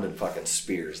around and fucking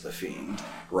spears the Fiend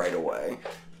right away.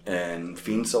 And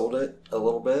Fiend sold it a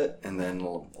little bit, and then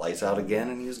lights out again,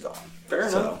 and he's gone. Fair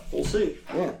enough. We'll see.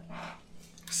 Yeah.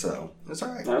 So, it's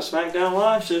alright. Now SmackDown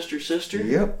Live, sister.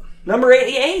 Yep. Number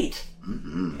 88.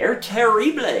 Mm-hmm. El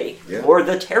Terrible. Yeah. Or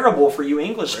The Terrible for you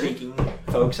English-speaking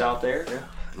folks out there. Yeah.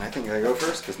 And I think I go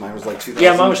first, because mine was like 2013.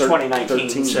 Yeah, mine was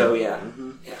 2019, so yeah.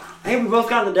 Mm-hmm. Yeah. Hey, we both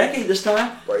got in the decade this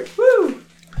time. Right. Woo!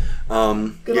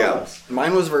 Good yeah. on us.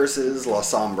 Mine was versus La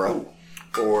Sombra,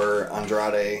 or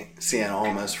Andrade Cien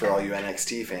Almas for all you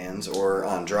NXT fans, or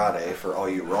Andrade for all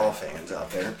you Raw fans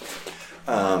out there.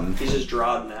 He's just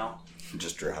Drod now.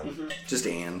 Just Drod. Mm-hmm. Just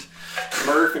and.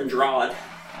 Murph and Drod.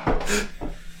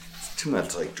 It's too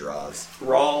much like draws.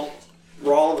 Raw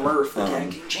and Murph, the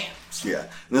tag team champs. Yeah.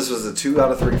 And this was a 2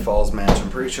 out of 3 falls match. I'm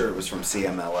pretty sure it was from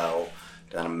CMLL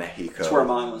down in Mexico. That's where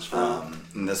mine was from.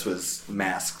 And this was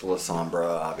masked La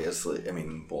Sombra, obviously. I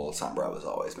mean, well, La Sombra was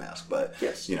always masked, but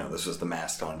yes. This was the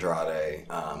masked Andrade.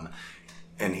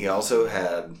 And he also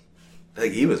had,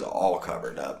 he was all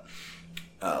covered up.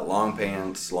 Long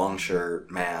pants, long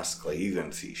shirt, mask, you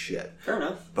couldn't see shit. Fair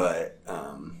enough. But,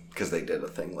 because they did a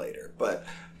thing later. But,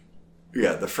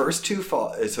 yeah, the first 2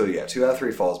 falls, 2 out of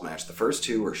 3 falls match. The first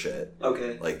 2 were shit.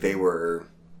 Okay. They were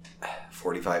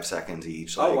 45 seconds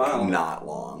each, wow. Not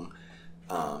long.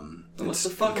 What's the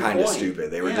fucking kind of point? stupid.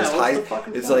 They were Yeah, just what's high. the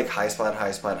fucking It's point? like high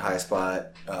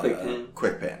spot,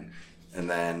 quick pin, and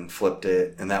then flipped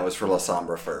it, and that was for La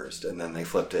Sombra first, and then they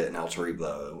flipped it, and El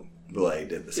Terrible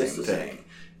did the same thing.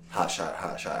 Hot shot,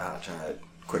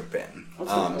 quick pin.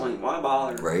 What's the point? Why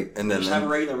bother? Right, and then just have a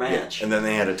regular match. Yeah, and then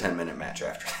they had a 10-minute match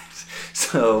after that.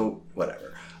 So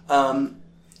whatever.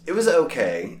 It was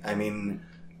okay. I mean,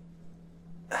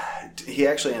 he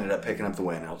actually ended up picking up the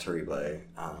win, El Terrible.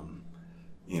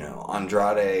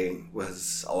 Andrade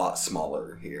was a lot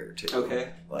smaller here too. Okay.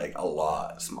 Like a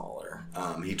lot smaller.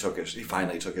 He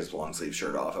finally took his long sleeve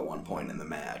shirt off at one point in the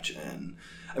match, and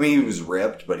I mean he was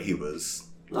ripped, but he was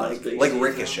like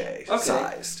Ricochet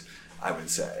sized, I would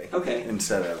say. Okay.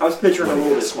 Instead of I was picturing a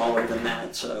little bit smaller than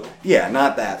that, so yeah,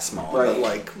 not that small, right. but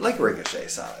like Ricochet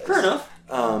size. Fair enough.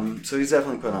 So he's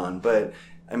definitely put on, but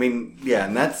I mean, yeah,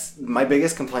 and that's my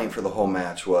biggest complaint for the whole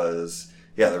match was.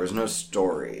 Yeah, there was no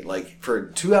story. Like, for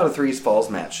 2 out of 3's Falls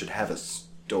match should have a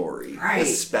story. Right.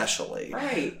 Especially.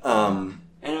 Right. And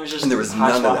it was just there was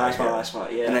none of that. High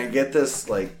spot, yeah. And I get this,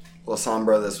 like, La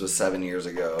Sombra, this was 7 years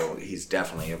ago. He's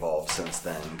definitely evolved since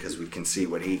then, because we can see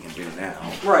what he can do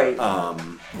now. Right.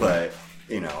 But,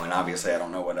 and obviously I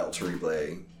don't know what El Terrible...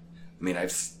 I mean, I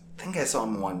think I saw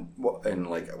him in,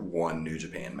 like, one New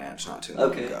Japan match not too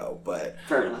long ago. But...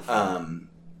 Fair enough.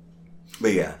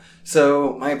 But yeah,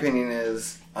 so my opinion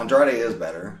is Andrade is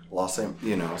better. So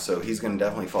he's going to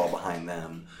definitely fall behind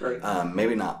them. Right.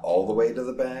 Maybe not all the way to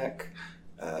the back,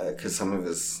 because some of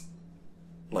his,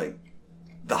 like,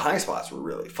 the high spots were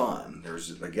really fun. There was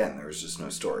just no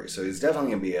story. So he's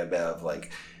definitely going to be above,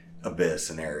 like, Abyss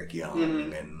and Eric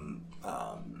Young, and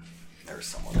there's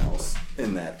someone else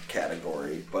in that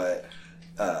category. But,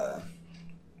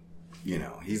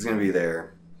 he's going to be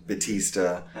there.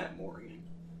 Batista.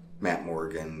 Matt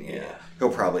Morgan, yeah.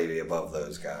 He'll probably be above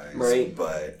those guys. Right.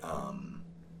 But,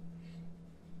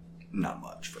 not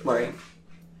much for them. Right.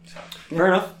 So, yeah. Fair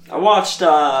enough. I watched,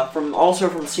 from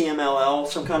CMLL,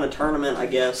 some kind of tournament, I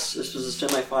guess. This was a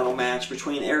semifinal match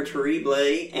between El Terrible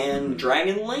and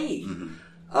Dragon Lee.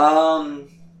 Mm-hmm.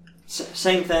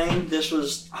 Same thing. This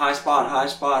was high spot, high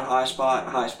spot, high spot,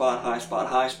 high spot, high spot,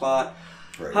 high spot.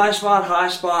 Right. High spot, high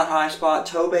spot, high spot,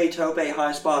 tope,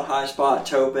 high spot,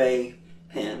 tope,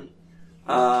 pin.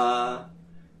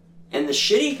 And the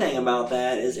shitty thing about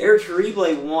that is El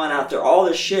Terrible won after all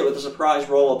this shit with a surprise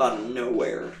roll up out of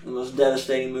nowhere. The most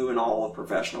devastating move in all of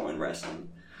professional wrestling.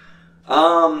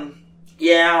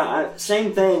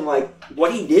 Same thing. Like,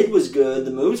 what he did was good.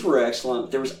 The moves were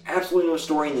excellent. There was absolutely no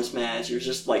story in this match. It was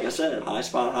just, like I said, high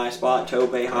spot,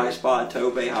 tope, high spot,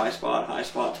 tope, high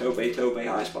spot, tope,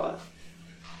 high spot.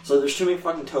 So there's too many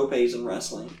fucking topes in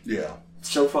wrestling. Yeah. It's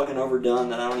so fucking overdone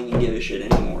that I don't even give a shit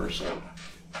anymore, so...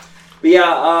 But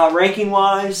yeah,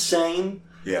 ranking-wise, same.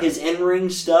 Yeah. His in-ring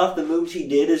stuff, the moves he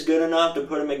did is good enough to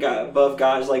put him above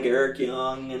guys like Eric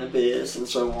Young and Abyss and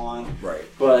so on. Right.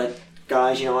 But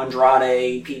guys,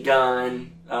 Andrade, Pete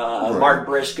Dunne, right. Mark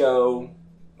Briscoe,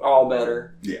 all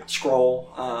better. Yeah.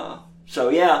 Scroll. So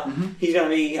yeah, He's going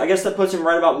to be... I guess that puts him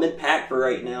right about mid-pack for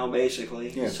right now, basically.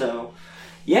 Yeah. So,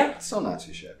 yeah. Still not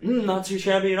too shabby. Not too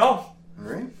shabby at all.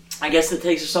 All right. I guess that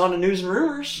takes us on to news and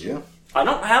rumors. Yeah. I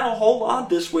don't have a whole lot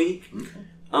this week. Okay.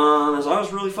 As I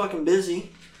was really fucking busy.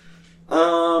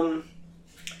 But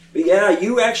yeah,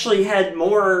 you actually had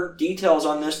more details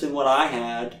on this than what I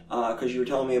had, because you were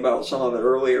telling me about some of it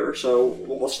earlier. So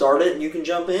we'll start it and you can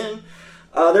jump in.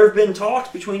 There have been talks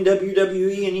between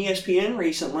WWE and ESPN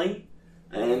recently.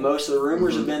 And most of the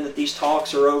rumors have been that these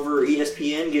talks are over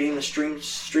ESPN getting the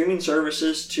streaming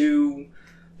services to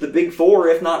the big four,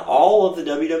 if not all of the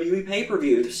WWE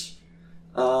pay-per-views.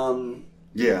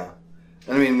 Yeah.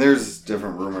 I mean, there's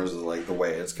different rumors of, like, the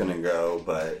way it's going to go,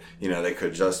 but, they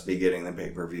could just be getting the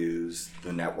pay-per-views.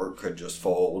 The network could just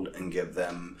fold and give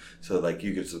them, so, like,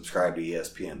 you could subscribe to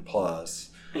ESPN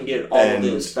Plus. And get all of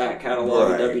this back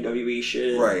catalog of WWE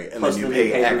shit. Right, and plus then you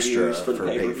pay extra for the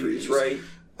pay-per-views, right?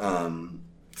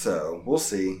 So, we'll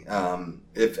see.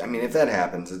 If that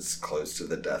happens, it's close to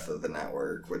the death of the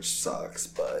network, which sucks,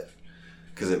 but...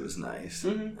 Because it was nice.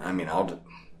 Mm-hmm. I mean,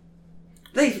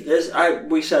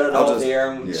 we said it off the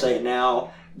air and say it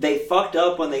now. They fucked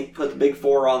up when they put the big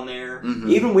four on there. Mm-hmm.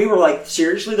 Even we were like,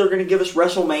 seriously, they're going to give us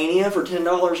WrestleMania for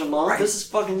 $10 a month? Right. This is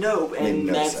fucking dope. And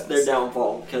that's their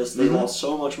downfall because they lost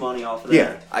so much money off of that.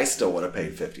 Yeah, I still would have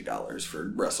paid $50 for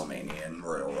WrestleMania and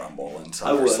Royal Rumble and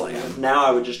SummerSlam. I would. Now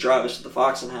I would just drive us to the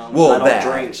Fox and Hound. Well, I don't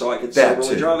drink, so I could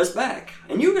soberly drive us back.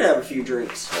 And you could have a few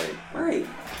drinks. Right.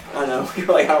 I know. You're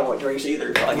like, I don't want drinks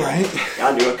either. So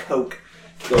I'll do a Coke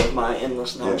to go with my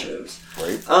endless nachos. Yeah.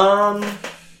 Right.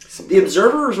 The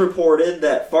Observer has reported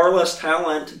that far less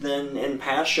talent than in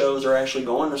past shows are actually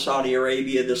going to Saudi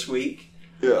Arabia this week.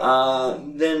 Yeah.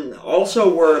 Then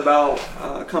also word about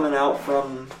coming out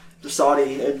from the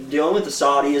Saudi, dealing with the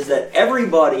Saudi, is that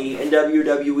everybody in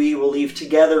WWE will leave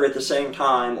together at the same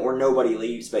time or nobody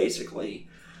leaves, basically.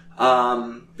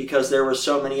 Because there were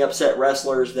so many upset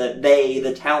wrestlers that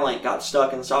the talent, got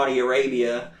stuck in Saudi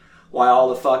Arabia while all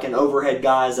the fucking overhead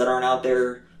guys that aren't out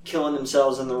there killing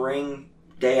themselves in the ring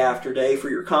day after day for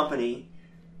your company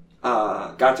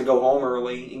got to go home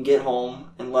early and get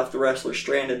home and left the wrestlers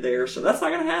stranded there. So that's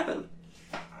not going to happen.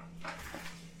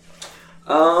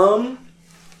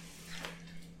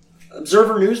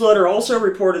 Observer Newsletter also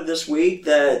reported this week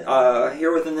that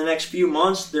here within the next few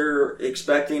months they're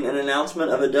expecting an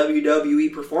announcement of a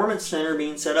WWE Performance Center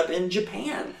being set up in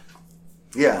Japan.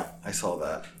 Yeah, I saw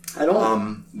that. I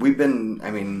don't...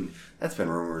 that's been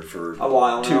rumored for a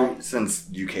while now. Since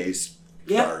UK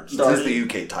started. Since the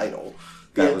UK title.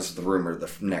 That was the rumor, the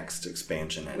next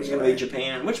expansion anyway. It was going to be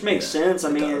Japan, which makes sense.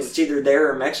 It's either there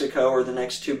or Mexico or the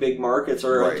next two big markets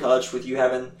are in touch with you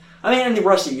having... and the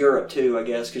rest of Europe too, I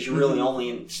guess, because you're really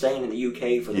only staying in the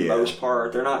UK for the most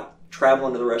part. They're not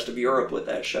traveling to the rest of Europe with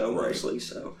that show, mostly,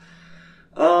 so...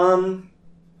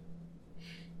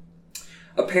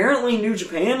 Apparently, New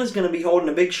Japan is going to be holding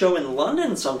a big show in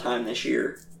London sometime this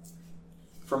year.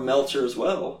 From Meltzer as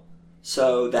well.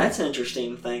 So, that's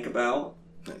interesting to think about.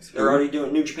 Nice. They're already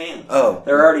doing New Japan. Oh.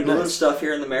 They're already doing stuff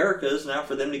here in the Americas. Now,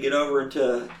 for them to get over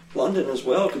into London as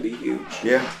well could be huge.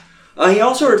 Yeah. He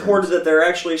also reported that they're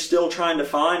actually still trying to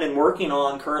find and working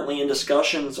on, currently in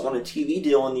discussions on a TV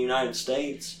deal in the United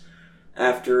States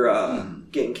after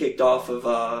getting kicked off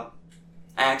of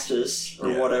Axis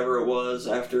or whatever it was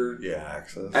after... Yeah,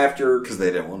 Axis. Because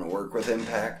they didn't want to work with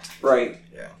Impact. Right.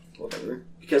 Yeah, whatever.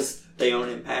 Because they own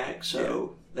Impact,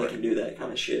 so they can do that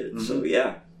kind of shit. Mm-hmm. So,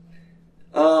 yeah.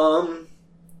 What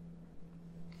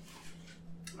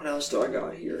else do I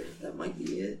got here? That might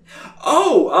be it.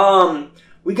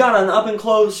 We got an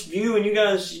up-and-close view, and you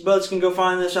guys buds can go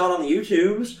find this out on the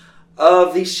YouTubes,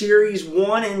 of the Series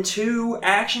 1 and 2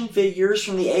 action figures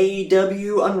from the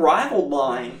AEW Unrivaled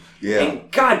line. Yeah.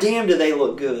 And goddamn do they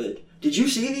look good. Did you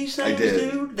see these things, I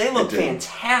did. dude? They look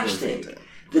fantastic.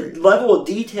 The level of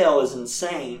detail is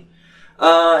insane.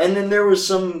 And then there was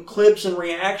some clips and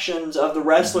reactions of the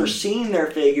wrestlers seeing their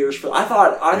figures. I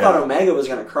thought Omega was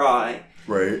going to cry.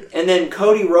 Right. And then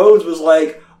Cody Rhodes was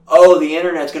like, "Oh, the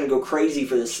internet's going to go crazy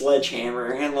for this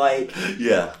sledgehammer," and it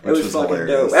was fucking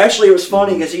hilarious. dope. Actually, it was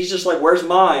funny because he's just like, "Where's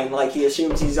mine?" Like he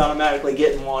assumes he's automatically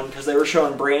getting one because they were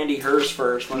showing Brandy hers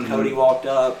first when Cody walked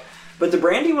up. But the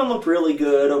Brandy one looked really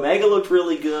good. Omega looked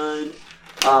really good.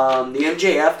 The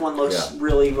MJF one looks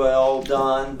really well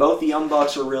done. Both the Young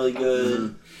Bucks are really good.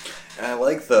 Mm-hmm. And I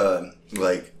like the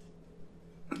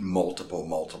multiple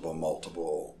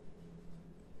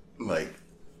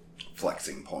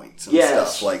flexing points and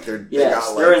stuff. Like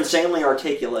they're insanely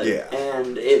articulate. Yeah.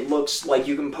 And it looks like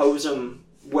you can pose them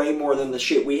way more than the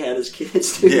shit we had as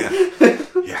kids, dude.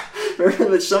 Yeah. Remember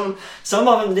that some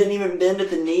of them didn't even bend at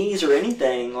the knees or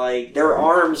anything. Like their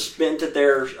arms bent at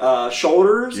their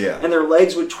shoulders, and their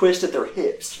legs would twist at their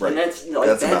hips. Right. And that's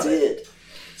it.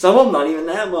 Some of them not even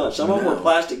that much. Some of them were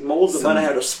plastic molds that might have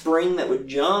had a spring that would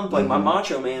jump. Like my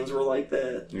Macho Mans were like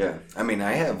that. Yeah. I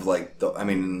have look at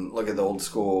the old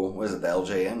school, what is it, the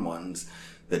LJN ones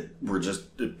that were just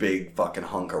a big fucking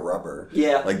hunk of rubber.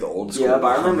 Yeah. Like the old school. Yeah,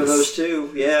 but I remember those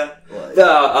too. Yeah.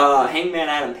 The Hangman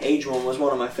Adam Page one was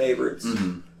one of my favorites.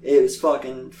 Mm-hmm. It was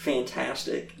fucking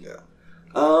fantastic. Yeah.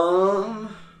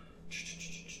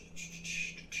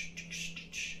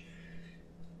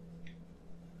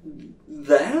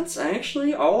 That's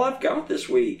actually all I've got this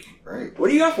week. Right. What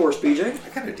do you got for us, BJ? I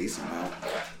got a decent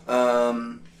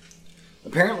amount.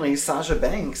 Apparently, Sasha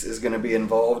Banks is going to be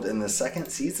involved in the second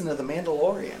season of The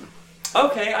Mandalorian.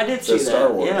 Okay, I did see that. The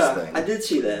Star Wars thing. I did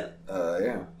see that.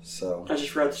 So... I just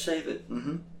forgot to save it.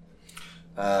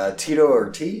 Mm-hmm. Tito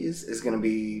Ortiz is going to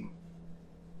be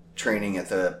training at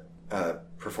the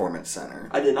Performance Center.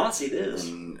 I did not see this.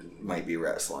 And might be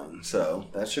wrestling. So,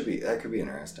 that could be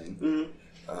interesting.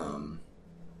 Mm-hmm.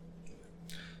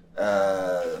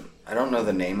 I don't know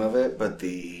the name of it, but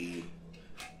the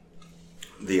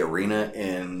arena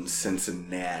in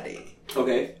Cincinnati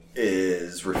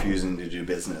is refusing to do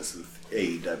business with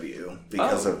AEW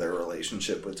because of their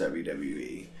relationship with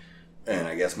WWE. And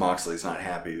I guess Moxley's not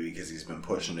happy because he's been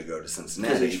pushing to go to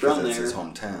Cincinnati because it's his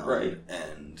hometown. Right.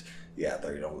 And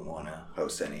they don't want to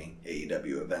host any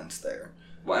AEW events there.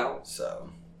 Wow.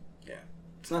 So, yeah.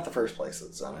 It's not the first place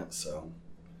that's done it, so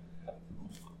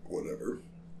whatever.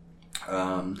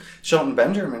 Shelton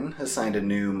Benjamin has signed a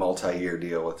new multi-year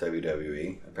deal with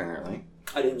WWE, apparently.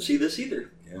 I didn't see this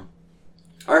either. Yeah.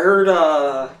 I heard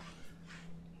that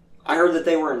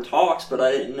they were in talks, but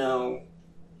I didn't know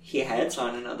he had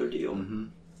signed another deal. Mm-hmm.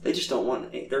 They just don't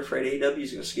want... They're afraid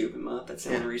AEW's going to scoop him up. That's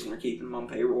the only reason they're keeping him on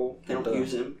payroll. They don't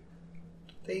use him.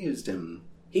 They used him.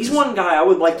 He's one guy I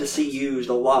would like to see used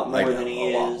a lot more than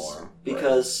he is.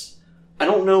 Because I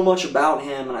don't know much about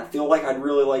him, and I feel like I'd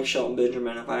really like Shelton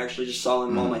Benjamin if I actually just saw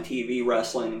him on my TV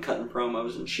wrestling and cutting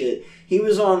promos and shit. He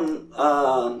was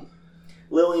on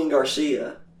Lillian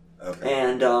Garcia. Okay.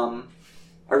 And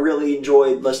I really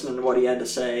enjoyed listening to what he had to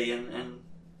say and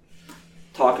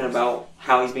talking about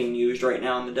how he's being used right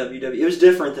now in the WWE. It was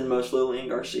different than most Lillian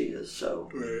Garcias, so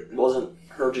it wasn't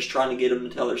her just trying to get him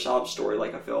to tell their sob story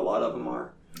like I feel a lot of them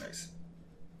are. Nice.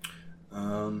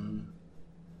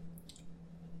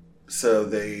 So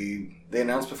they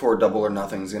announced before Double or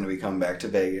Nothing is going to be coming back to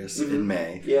Vegas in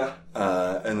May. Yeah.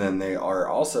 And then they are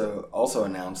also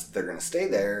announced that they're going to stay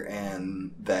there,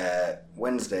 and that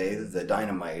Wednesday the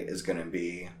Dynamite is going to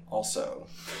be also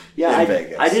in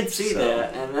Vegas. I did see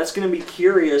that, and that's going to be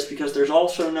curious because there's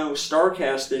also no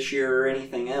StarCast this year or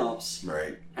anything else.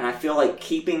 Right. And I feel like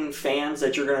keeping fans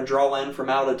that you're going to draw in from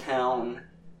out of town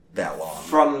that long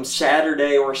from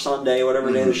Saturday or Sunday, whatever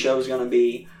day the show is going to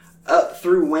be, up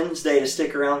through Wednesday to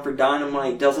stick around for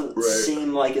Dynamite doesn't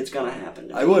seem like it's going to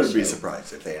happen. I wouldn't be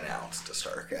surprised if they announced a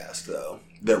StarCast, though,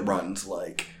 that runs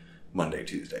like Monday,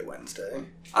 Tuesday, Wednesday.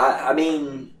 I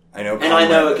mean, I know, and I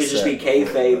know it could just be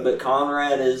kayfabe, but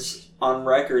Conrad is on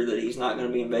record that he's not going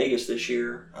to be in Vegas this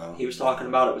year. Oh. He was talking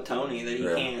about it with Tony that he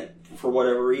can't, for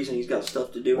whatever reason, he's got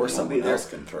stuff to do. Or someone else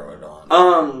can throw it on.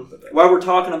 While we're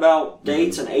talking about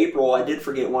dates in April, I did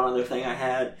forget one other thing I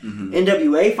had.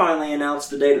 NWA finally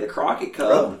announced the date of the Crockett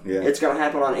Cup. Oh, yeah. It's going to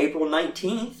happen on April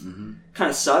 19th. Kind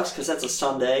of sucks because that's a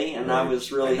Sunday, and I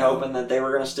was really hoping that they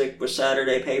were going to stick with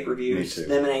Saturday pay-per-views. Me too.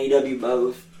 Them and AEW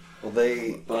both. Well,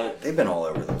 they've been all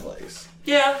over the place.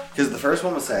 Yeah. Because the first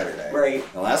one was Saturday.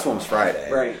 Right. The last one was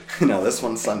Friday. Right. No, this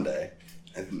one's Sunday.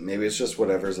 Maybe it's just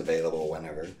whatever's available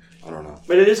whenever. I don't know.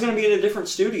 But it is going to be in a different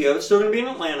studio. It's still going to be in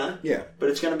Atlanta. Yeah. But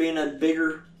it's going to be in a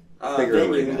bigger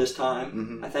venue arena this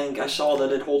time. I think I saw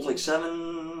that it holds like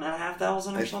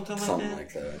 7,500 or something like that. Something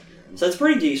like that. Yeah. So it's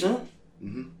pretty decent.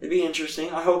 It'd be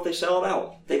interesting. I hope they sell it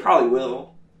out. They probably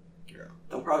will. Yeah.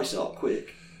 They'll probably sell it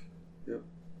quick. Yep.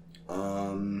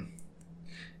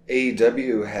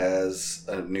 AEW has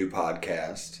a new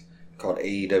podcast called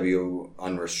AEW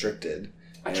Unrestricted.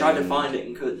 I tried to find it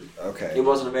and couldn't. Okay. It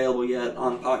wasn't available yet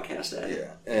on Podcast Addict.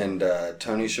 Yeah. And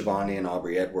Tony Schiavone and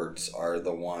Aubrey Edwards are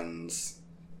the ones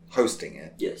hosting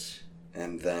it. Yes.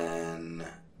 And then,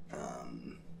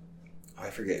 I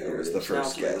forget who was the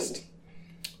first guest.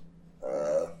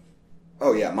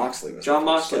 Moxley was John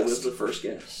Moxley was the first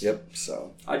guest. Yep,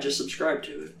 so. I just subscribed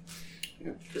to it.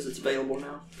 Because it's available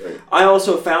now. Right. I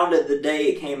also found it the day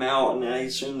it came out, and I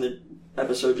assume the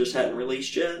episode just hadn't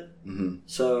released yet.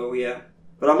 So, yeah.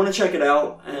 But I'm going to check it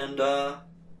out, and I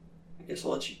guess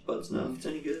I'll let you buds know if it's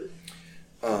any good.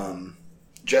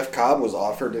 Jeff Cobb was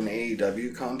offered an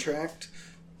AEW contract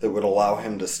that would allow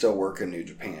him to still work in New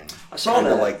Japan. I saw that.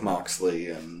 Kind of like Moxley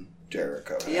and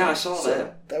Jericho. Yeah, I saw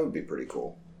that. That would be pretty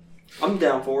cool. I'm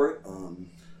down for it.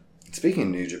 Speaking of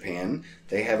New Japan,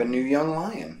 they have a new young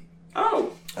lion.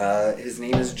 Oh. His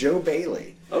name is Joe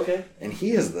Bailey. Okay. And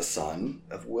he is the son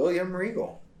of William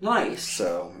Regal. Nice.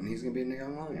 So, and he's going to be a new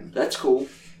young lion. That's cool.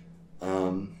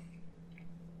 I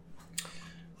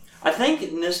think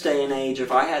in this day and age,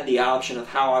 if I had the option of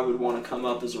how I would want to come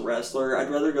up as a wrestler, I'd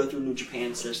rather go through New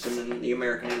Japan system than the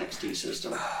American NXT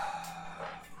system.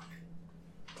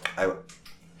 I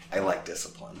like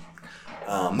discipline.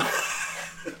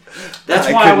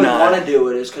 That's why I would want to do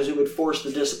it, is because it would force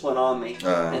the discipline on me.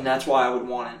 And that's why I would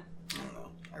want it. I don't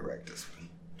know. I like discipline.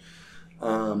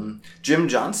 Jim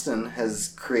Johnston has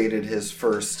created his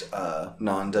first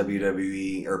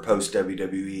non-WWE or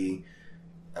post-WWE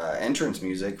entrance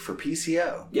music for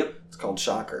PCO. Yep. It's called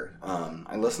Shocker.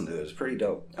 I listened to it. It's pretty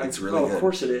dope. It's really good. Of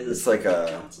course it is. It's like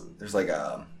there's like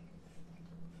a,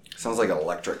 sounds like an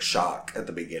electric shock at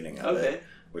the beginning of it,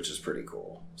 which is pretty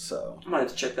cool. So I might have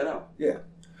to check that out. Yeah.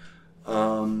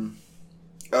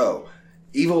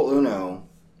 Evil Uno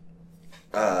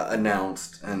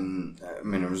announced, and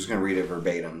I'm just going to read it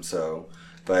verbatim,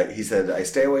 but he said, I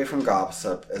stay away from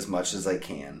gossip as much as I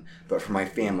can, but for my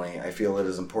family, I feel it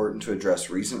is important to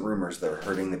address recent rumors that are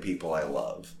hurting the people I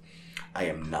love. I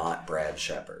am not Brad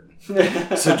Shepard.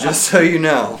 So just so you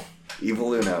know,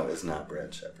 Evil Uno is not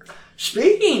Brad Shepard.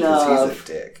 Speaking of... He's a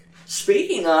dick.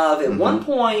 Speaking of, at one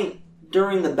point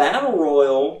during the Battle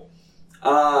Royal,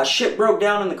 Shit broke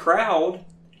down in the crowd.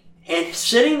 And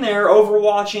sitting there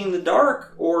overwatching the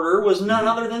Dark Order was none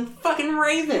other than fucking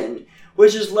Raven.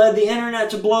 Which has led the internet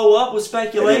to blow up with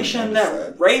speculation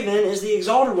that Raven is the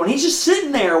Exalted One. He's just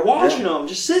sitting there watching them,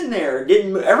 just sitting there.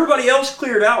 Everybody else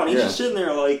cleared out, and he's just sitting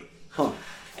there like, huh.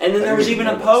 And then there was even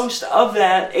a post of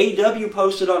that. AEW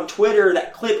posted on Twitter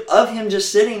that clip of him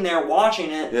just sitting there watching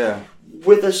it. Yeah.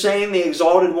 With the saying, the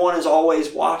Exalted One is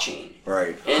always watching.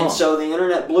 Right. And so the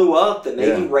internet blew up that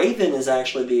maybe Raven is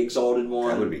actually the Exalted One.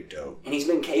 That would be dope. And he's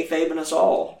been kayfabing us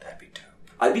all. That'd be dope.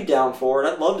 I'd be down for it.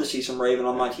 I'd love to see some Raven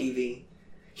on my TV.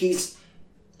 He's,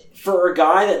 for a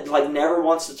guy that like never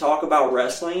wants to talk about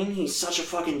wrestling, he's such a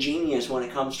fucking genius when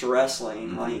it comes to wrestling.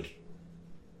 Mm-hmm. Like,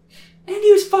 and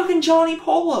he was fucking Johnny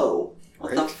Polo.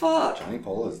 What the fuck? Johnny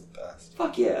Polo is the best.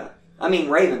 Fuck yeah. I mean,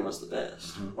 Raven was the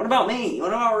best. Mm-hmm. What about me? What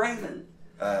about Raven?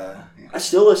 I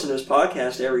still listen to his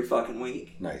podcast every fucking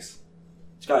week. Nice.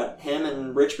 It's got him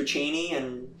and Rich Piccini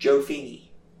and Joe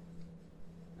Feeney.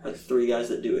 Are the three guys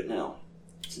that do it now.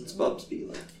 Since Bubsby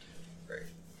left. Great.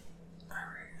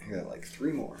 Alright, I got like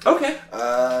 3 more. Okay.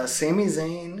 Sami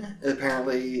Zayn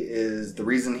apparently is the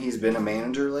reason he's been a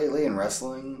manager lately and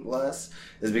wrestling less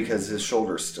is because his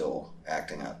shoulder's still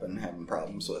acting up and having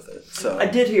problems with it. So I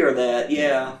did hear that,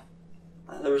 yeah.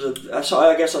 There was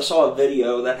I guess I saw a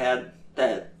video that had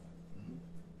that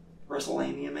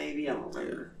WrestleMania maybe, I don't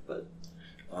remember, but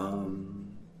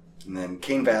and then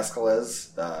Cain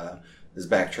Velasquez is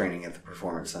back training at the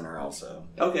Performance Center also.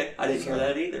 Okay, I didn't hear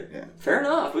that either. Yeah. Fair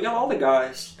enough. We got all the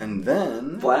guys. And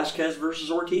then Velasquez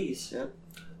versus Ortiz. Yep.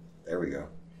 There we go.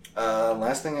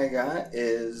 Last thing I got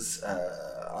is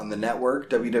on the network,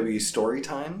 WWE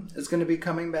Storytime is going to be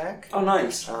coming back. Oh,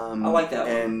 nice. I like that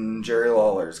one. And Jerry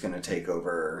Lawler is going to take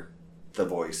over the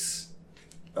voice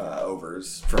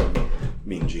overs from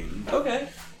Mean Gene. Okay.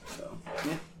 So,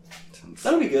 yeah.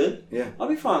 That'll be good. Yeah. I'll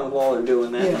be fine with Lawler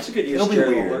doing that. Yeah. That's a good use of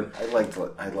Jerry Lawler. I love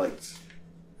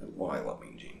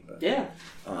Mean Gene. But, yeah.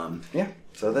 Yeah.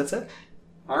 So that's it.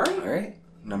 All right. All right.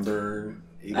 Number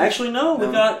 80. Actually, no. We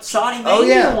got Saudi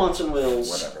Mania wants and wills.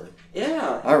 Whatever.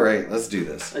 Yeah. All right. Let's do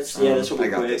this. This will be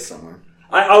quick. I got this somewhere.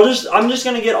 I'm just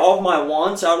gonna get all of my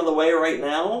wants out of the way right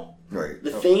now. Right.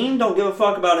 The Fiend don't give a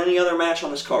fuck about any other match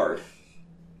on this card.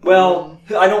 Well,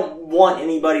 I don't want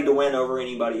anybody to win over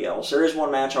anybody else. There is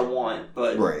one match I want,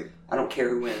 but I don't care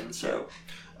who wins. So,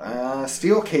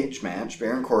 steel cage match: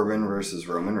 Baron Corbin versus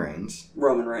Roman Reigns.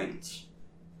 Roman Reigns.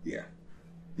 Yeah,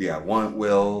 yeah. Want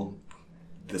Will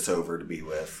this over to be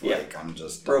with? Like I'm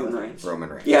just Roman Reigns. Roman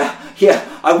Reigns.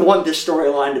 Yeah. I want this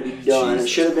storyline to be done. It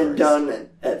should have been done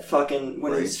at fucking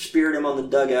when he speared him on the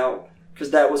dugout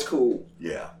because that was cool.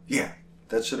 Yeah.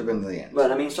 That should have been the end. But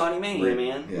I mean, Saudi Mania,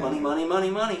 man. Yeah.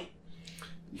 Money.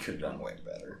 You could have done way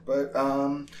better. But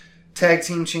tag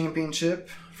team championship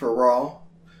for Raw: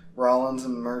 Rollins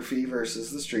and Murphy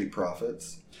versus the Street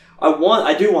Profits.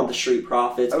 I do want the Street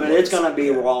Profits, but it's gonna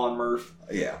be Raw and Murph.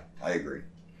 Yeah, I agree.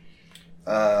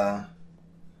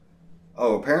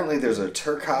 Apparently there's a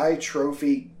Turkai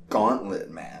Trophy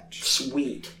Gauntlet match.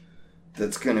 Sweet.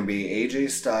 That's going to be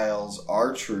AJ Styles,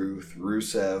 R-Truth,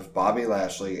 Rusev, Bobby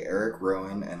Lashley, Eric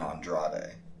Rowan, and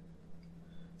Andrade.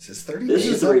 Is this 30 This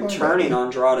days is the returning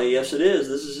Andrade. Yes, it is.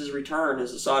 This is his return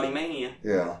as a Saudi Mania.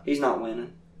 Yeah. He's not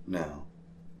winning. No.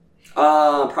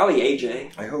 Probably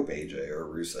AJ. I hope AJ or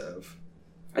Rusev.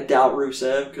 I doubt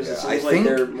Rusev because it seems like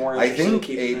they're more interested in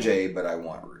keeping AJ, but I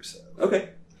want Rusev. Okay.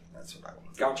 That's what I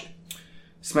want. Gotcha.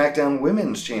 SmackDown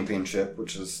Women's Championship,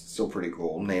 which is still pretty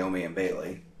cool. Naomi and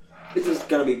Bayley. This is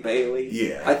going to be Bayley.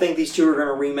 Yeah. I think these two are going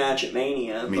to rematch at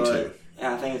Mania. Me too.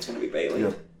 Yeah, I think it's going to be Bayley.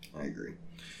 Yep. I agree.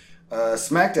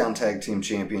 SmackDown Tag Team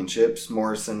Championships,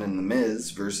 Morrison and The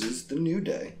Miz versus The New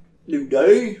Day. New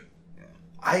Day? Yeah.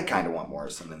 I kind of want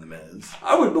Morrison and The Miz.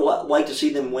 I would like to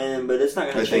see them win, but it's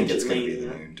not going to change. I think it's going to be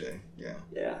The New Day. Yeah.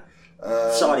 Yeah.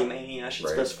 Saudi Mania. I should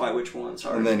specify which one.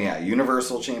 Sorry. And then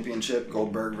Universal Championship,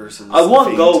 Goldberg versus. I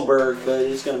want Goldberg, but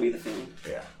it's going to be The Fiend.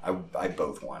 Yeah, I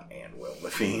both want and will The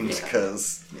Fiend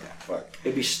because fuck.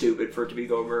 It'd be stupid for it to be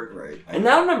Goldberg. Right. And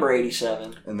now number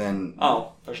 87. And then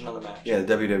there's another match. Yeah,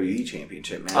 the WWE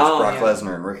Championship match. Brock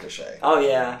Lesnar and Ricochet. Oh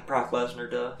yeah, Brock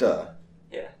Lesnar. Duh.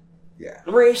 Yeah. Yeah.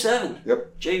 Number 87.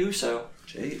 Yep. Jey Uso.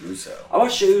 I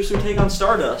watched Jey Uso take on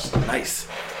Stardust. Nice.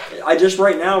 I just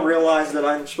right now realized that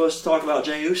I'm supposed to talk about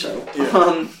Jey Uso.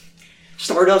 Yeah.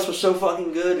 Stardust was so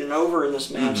fucking good and over in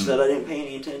this match that I didn't pay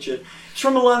any attention. It's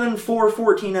from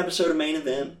 11/4/14 episode of Main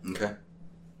Event. Okay.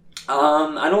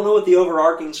 I don't know what the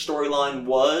overarching storyline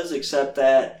was, except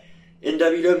that in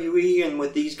WWE and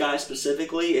with these guys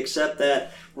specifically, except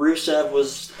that Rusev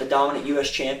was a dominant U.S.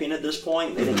 champion at this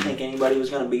point. They didn't think anybody was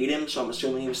going to beat him, so I'm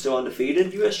assuming he was still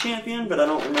undefeated U.S. champion, but I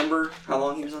don't remember how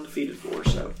long he was undefeated for,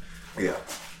 so. Yeah.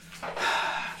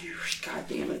 God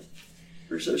damn it.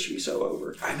 Rusev should be so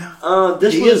over. I know.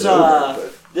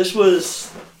 This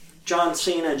was John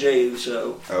Cena, Jey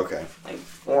Uso. Okay. Like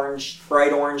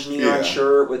bright orange neon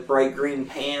shirt with bright green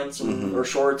pants and or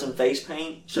shorts and face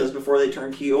paint. Says before they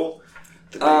turned heel.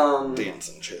 The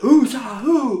dancing shit. Who's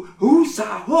who? Who's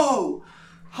whoa?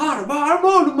 Hot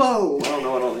about mo. I don't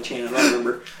know what all the chant. I don't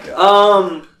remember.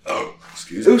 Yeah.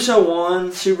 Excuse me. Uso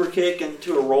won super kick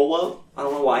into a roll up. I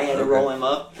don't know why he had to roll him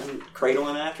up and cradle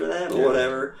him after that, but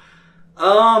whatever.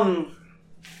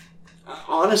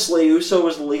 Honestly, Uso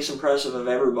was the least impressive of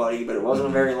everybody, but it wasn't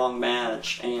a very long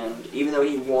match. And even though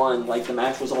he won, like the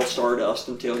match was all Stardust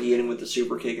until he hit him with the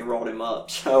super kick and rolled him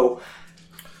up. So.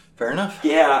 Fair enough.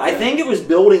 Yeah, I think it was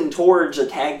building towards a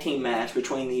tag team match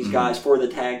between these guys for the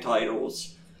tag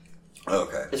titles.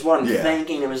 Okay. Is what I'm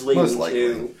thinking it was leading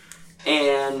to.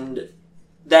 And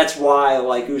that's why,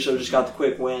 like, Uso just got the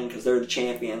quick win because they're the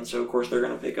champion. So, of course, they're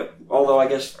going to pick up. Although, I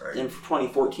guess in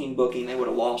 2014 booking, they would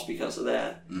have lost because of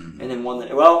that. And then won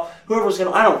the. Well, whoever was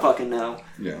going to. I don't fucking know.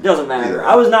 Yeah. Doesn't matter. Yeah.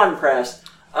 I was not impressed.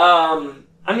 I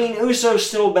mean, Uso's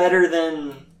still better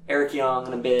than Eric Young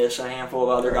and Abyss and a handful of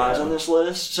other guys on this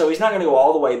list. So, he's not going to go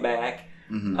all the way back.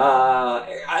 El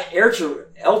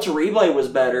Terrible was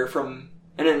better from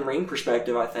an in-ring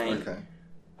perspective, I think. Okay.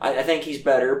 I think he's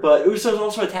better, but Uso's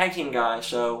also a tag team guy,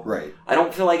 so I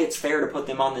don't feel like it's fair to put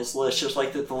them on this list, just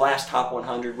like the last top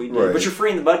 100 we did. Right. But you're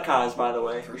freeing the Bud Kais, by the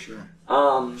way. For sure.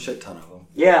 Shit ton of them.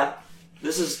 Yeah.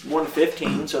 This is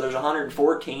 115, so there's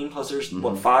 114, plus there's,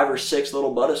 5 or 6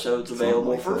 little Budisodes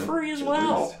available for free as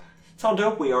well. That's how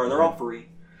dope we are. They're all free.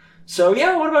 So,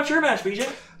 yeah, what about your match,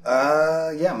 BJ?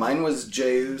 Yeah, mine was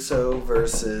Jey Uso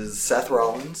versus Seth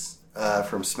Rollins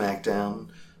from SmackDown.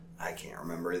 I can't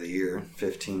remember the year,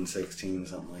 15, 16,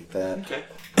 something like that. Okay.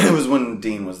 It was when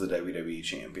Dean was the WWE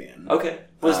champion. Okay.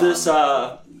 Was this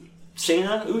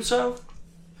Cena Uso?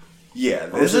 Yeah,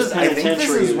 this was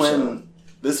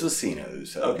Cena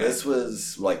Uso. Okay. This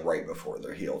was like right before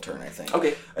their heel turn, I think.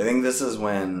 Okay. I think this is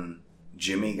when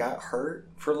Jimmy got hurt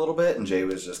for a little bit, and Jay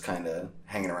was just kind of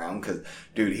hanging around because,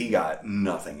 dude, he got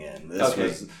nothing in. This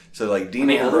was so like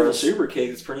Dean Ambrose. Other than super kick,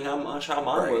 it's pretty much how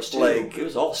mine was too. Like, it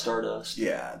was all Stardust.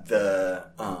 Yeah,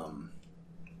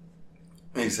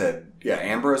 he said,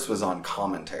 Ambrose was on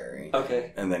commentary.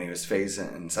 Okay, and then he was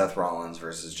facing Seth Rollins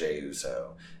versus Jey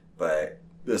Uso, but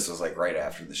this was like right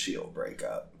after the Shield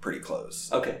breakup, pretty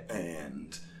close. Okay,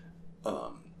 and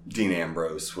Dean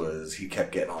Ambrose he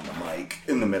kept getting on the mic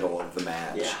in the middle of the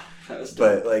match. Yeah, that was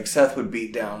dope. But like Seth would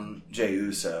beat down Jey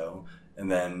Uso,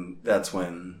 and then that's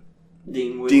when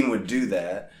Dean would do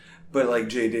that. But like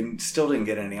Jey still didn't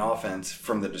get any offense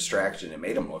from the distraction. It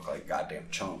made him look like a goddamn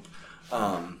chump.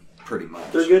 Pretty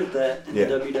much. They're good at that in the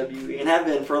WWE and have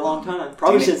been for a long time.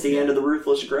 Probably since the end of the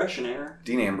Ruthless Aggression era.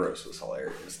 Dean Ambrose was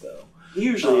hilarious though. He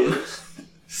usually is.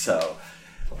 So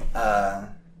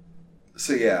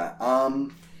yeah.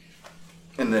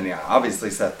 And then, obviously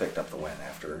Seth picked up the win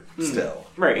after still.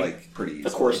 Right. Like, pretty easily.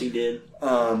 Of course he did.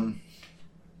 So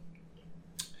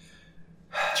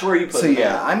where are you putting him?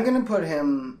 I'm going to put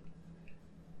him,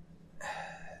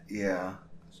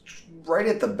 right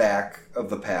at the back of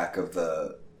the pack of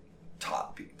the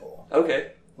top people.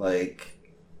 Okay. Like,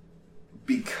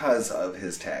 because of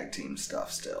his tag team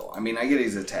stuff still. I mean, I get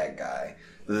he's a tag guy,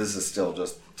 but this is still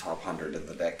just top 100 in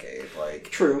the decade. Like,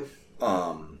 true.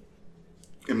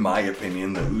 In my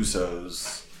opinion, the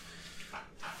Usos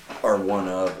are one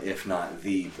of, if not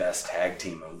the best tag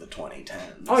team of the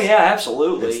 2010s. Oh, yeah,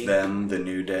 absolutely. It's them, the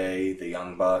New Day, the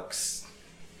Young Bucks.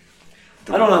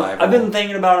 I don't know. I've been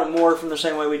thinking about it more from the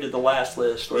same way we did the last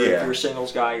list, where if you're a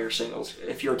singles guy, you're singles.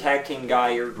 If you're a tag team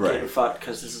guy, you're getting fucked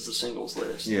because this is a singles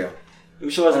list. Yeah.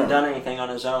 Uso hasn't done anything on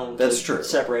his own to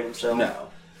separate himself. No.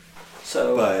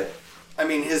 So, but I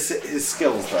mean, his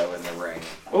skills, though, in the ring.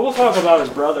 Well, we'll talk about his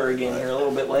brother again here a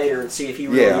little bit later and see if he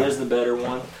really is the better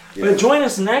one. Yeah. But join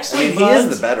us next week, he is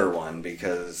the better one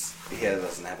because he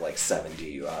doesn't have, like, 7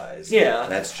 DUIs. Yeah.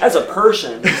 As a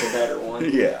person, he's the better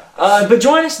one. Yeah. But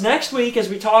join us next week as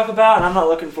we talk about, and I'm not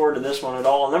looking forward to this one at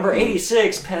all, number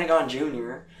 86, Pentagon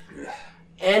Jr.,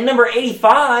 and number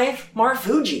 85,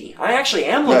 Marufuji. I actually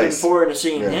am looking forward to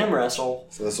seeing him wrestle.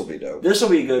 So this will be dope. This will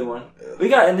be a good one.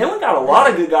 Yeah. And then we got a lot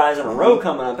of good guys in a row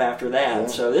coming up after that. Yeah.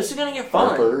 So this is going to get fun.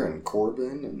 Harper and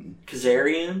Corbin and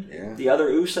Kazarian. Yeah. The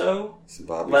other Uso.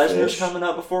 Lesnar's coming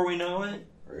up before we know it.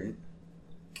 Right.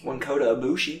 Kota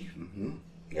Ibushi. Mm-hmm.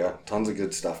 Yeah, tons of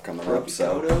good stuff coming up.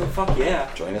 So fuck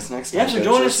yeah. Join us next time. Yeah, so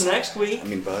join us next week. I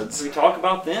mean, buds. We talk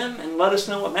about them and let us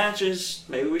know what matches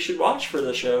maybe we should watch for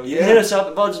the show. You can hit us up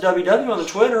at BudsWW on the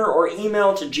Twitter or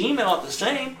email to Gmail at the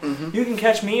same. Mm-hmm. You can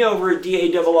catch me over at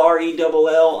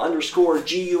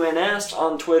DARRELL_GUNS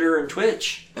on Twitter and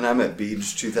Twitch. And I'm at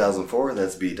Beej2004.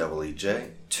 That's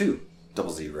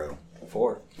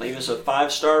BEEJ2004. Leave us a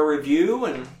 5-star review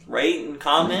and rate and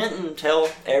comment and tell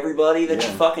everybody that you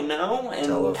fucking know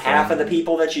and half of the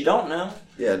people that you don't know.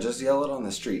 Yeah, just yell it on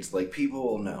the streets. Like, people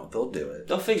will know. They'll do it.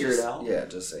 They'll figure it out. Yeah,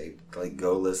 just say, like,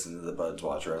 go listen to the Buds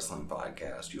Watch Wrestling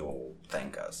podcast. You'll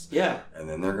thank us. Yeah. And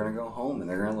then they're going to go home and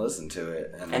they're going to listen to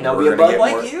it. And they'll be a bud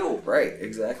like you. Right,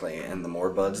 exactly. And the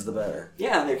more buds, the better.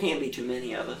 Yeah, there can't be too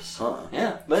many of us. Huh.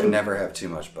 Yeah. But you can never have too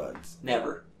much buds.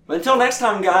 Never. But until next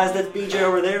time, guys, that's BJ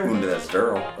over there. And that's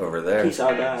Daryl over there. Peace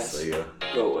out, guys. See ya.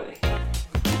 Go away.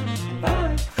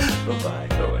 Bye. Bye-bye.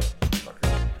 Go away.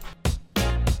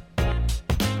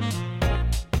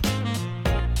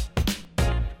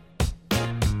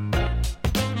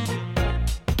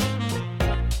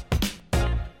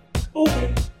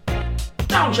 Okay.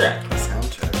 Sound check.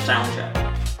 Sound check. Sound check.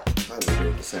 I would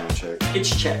do the sound check.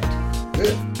 It's checked.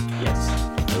 Good. Yes.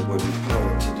 I wouldn't know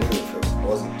what to do if it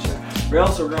wasn't checked. We're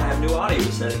also going to have new audio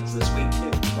settings this week, too.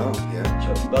 Oh, yeah.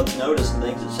 So if Buds notice and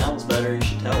thinks it sounds better, you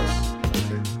should tell us.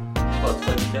 Okay.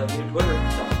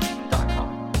 BudsWW@twitter.com.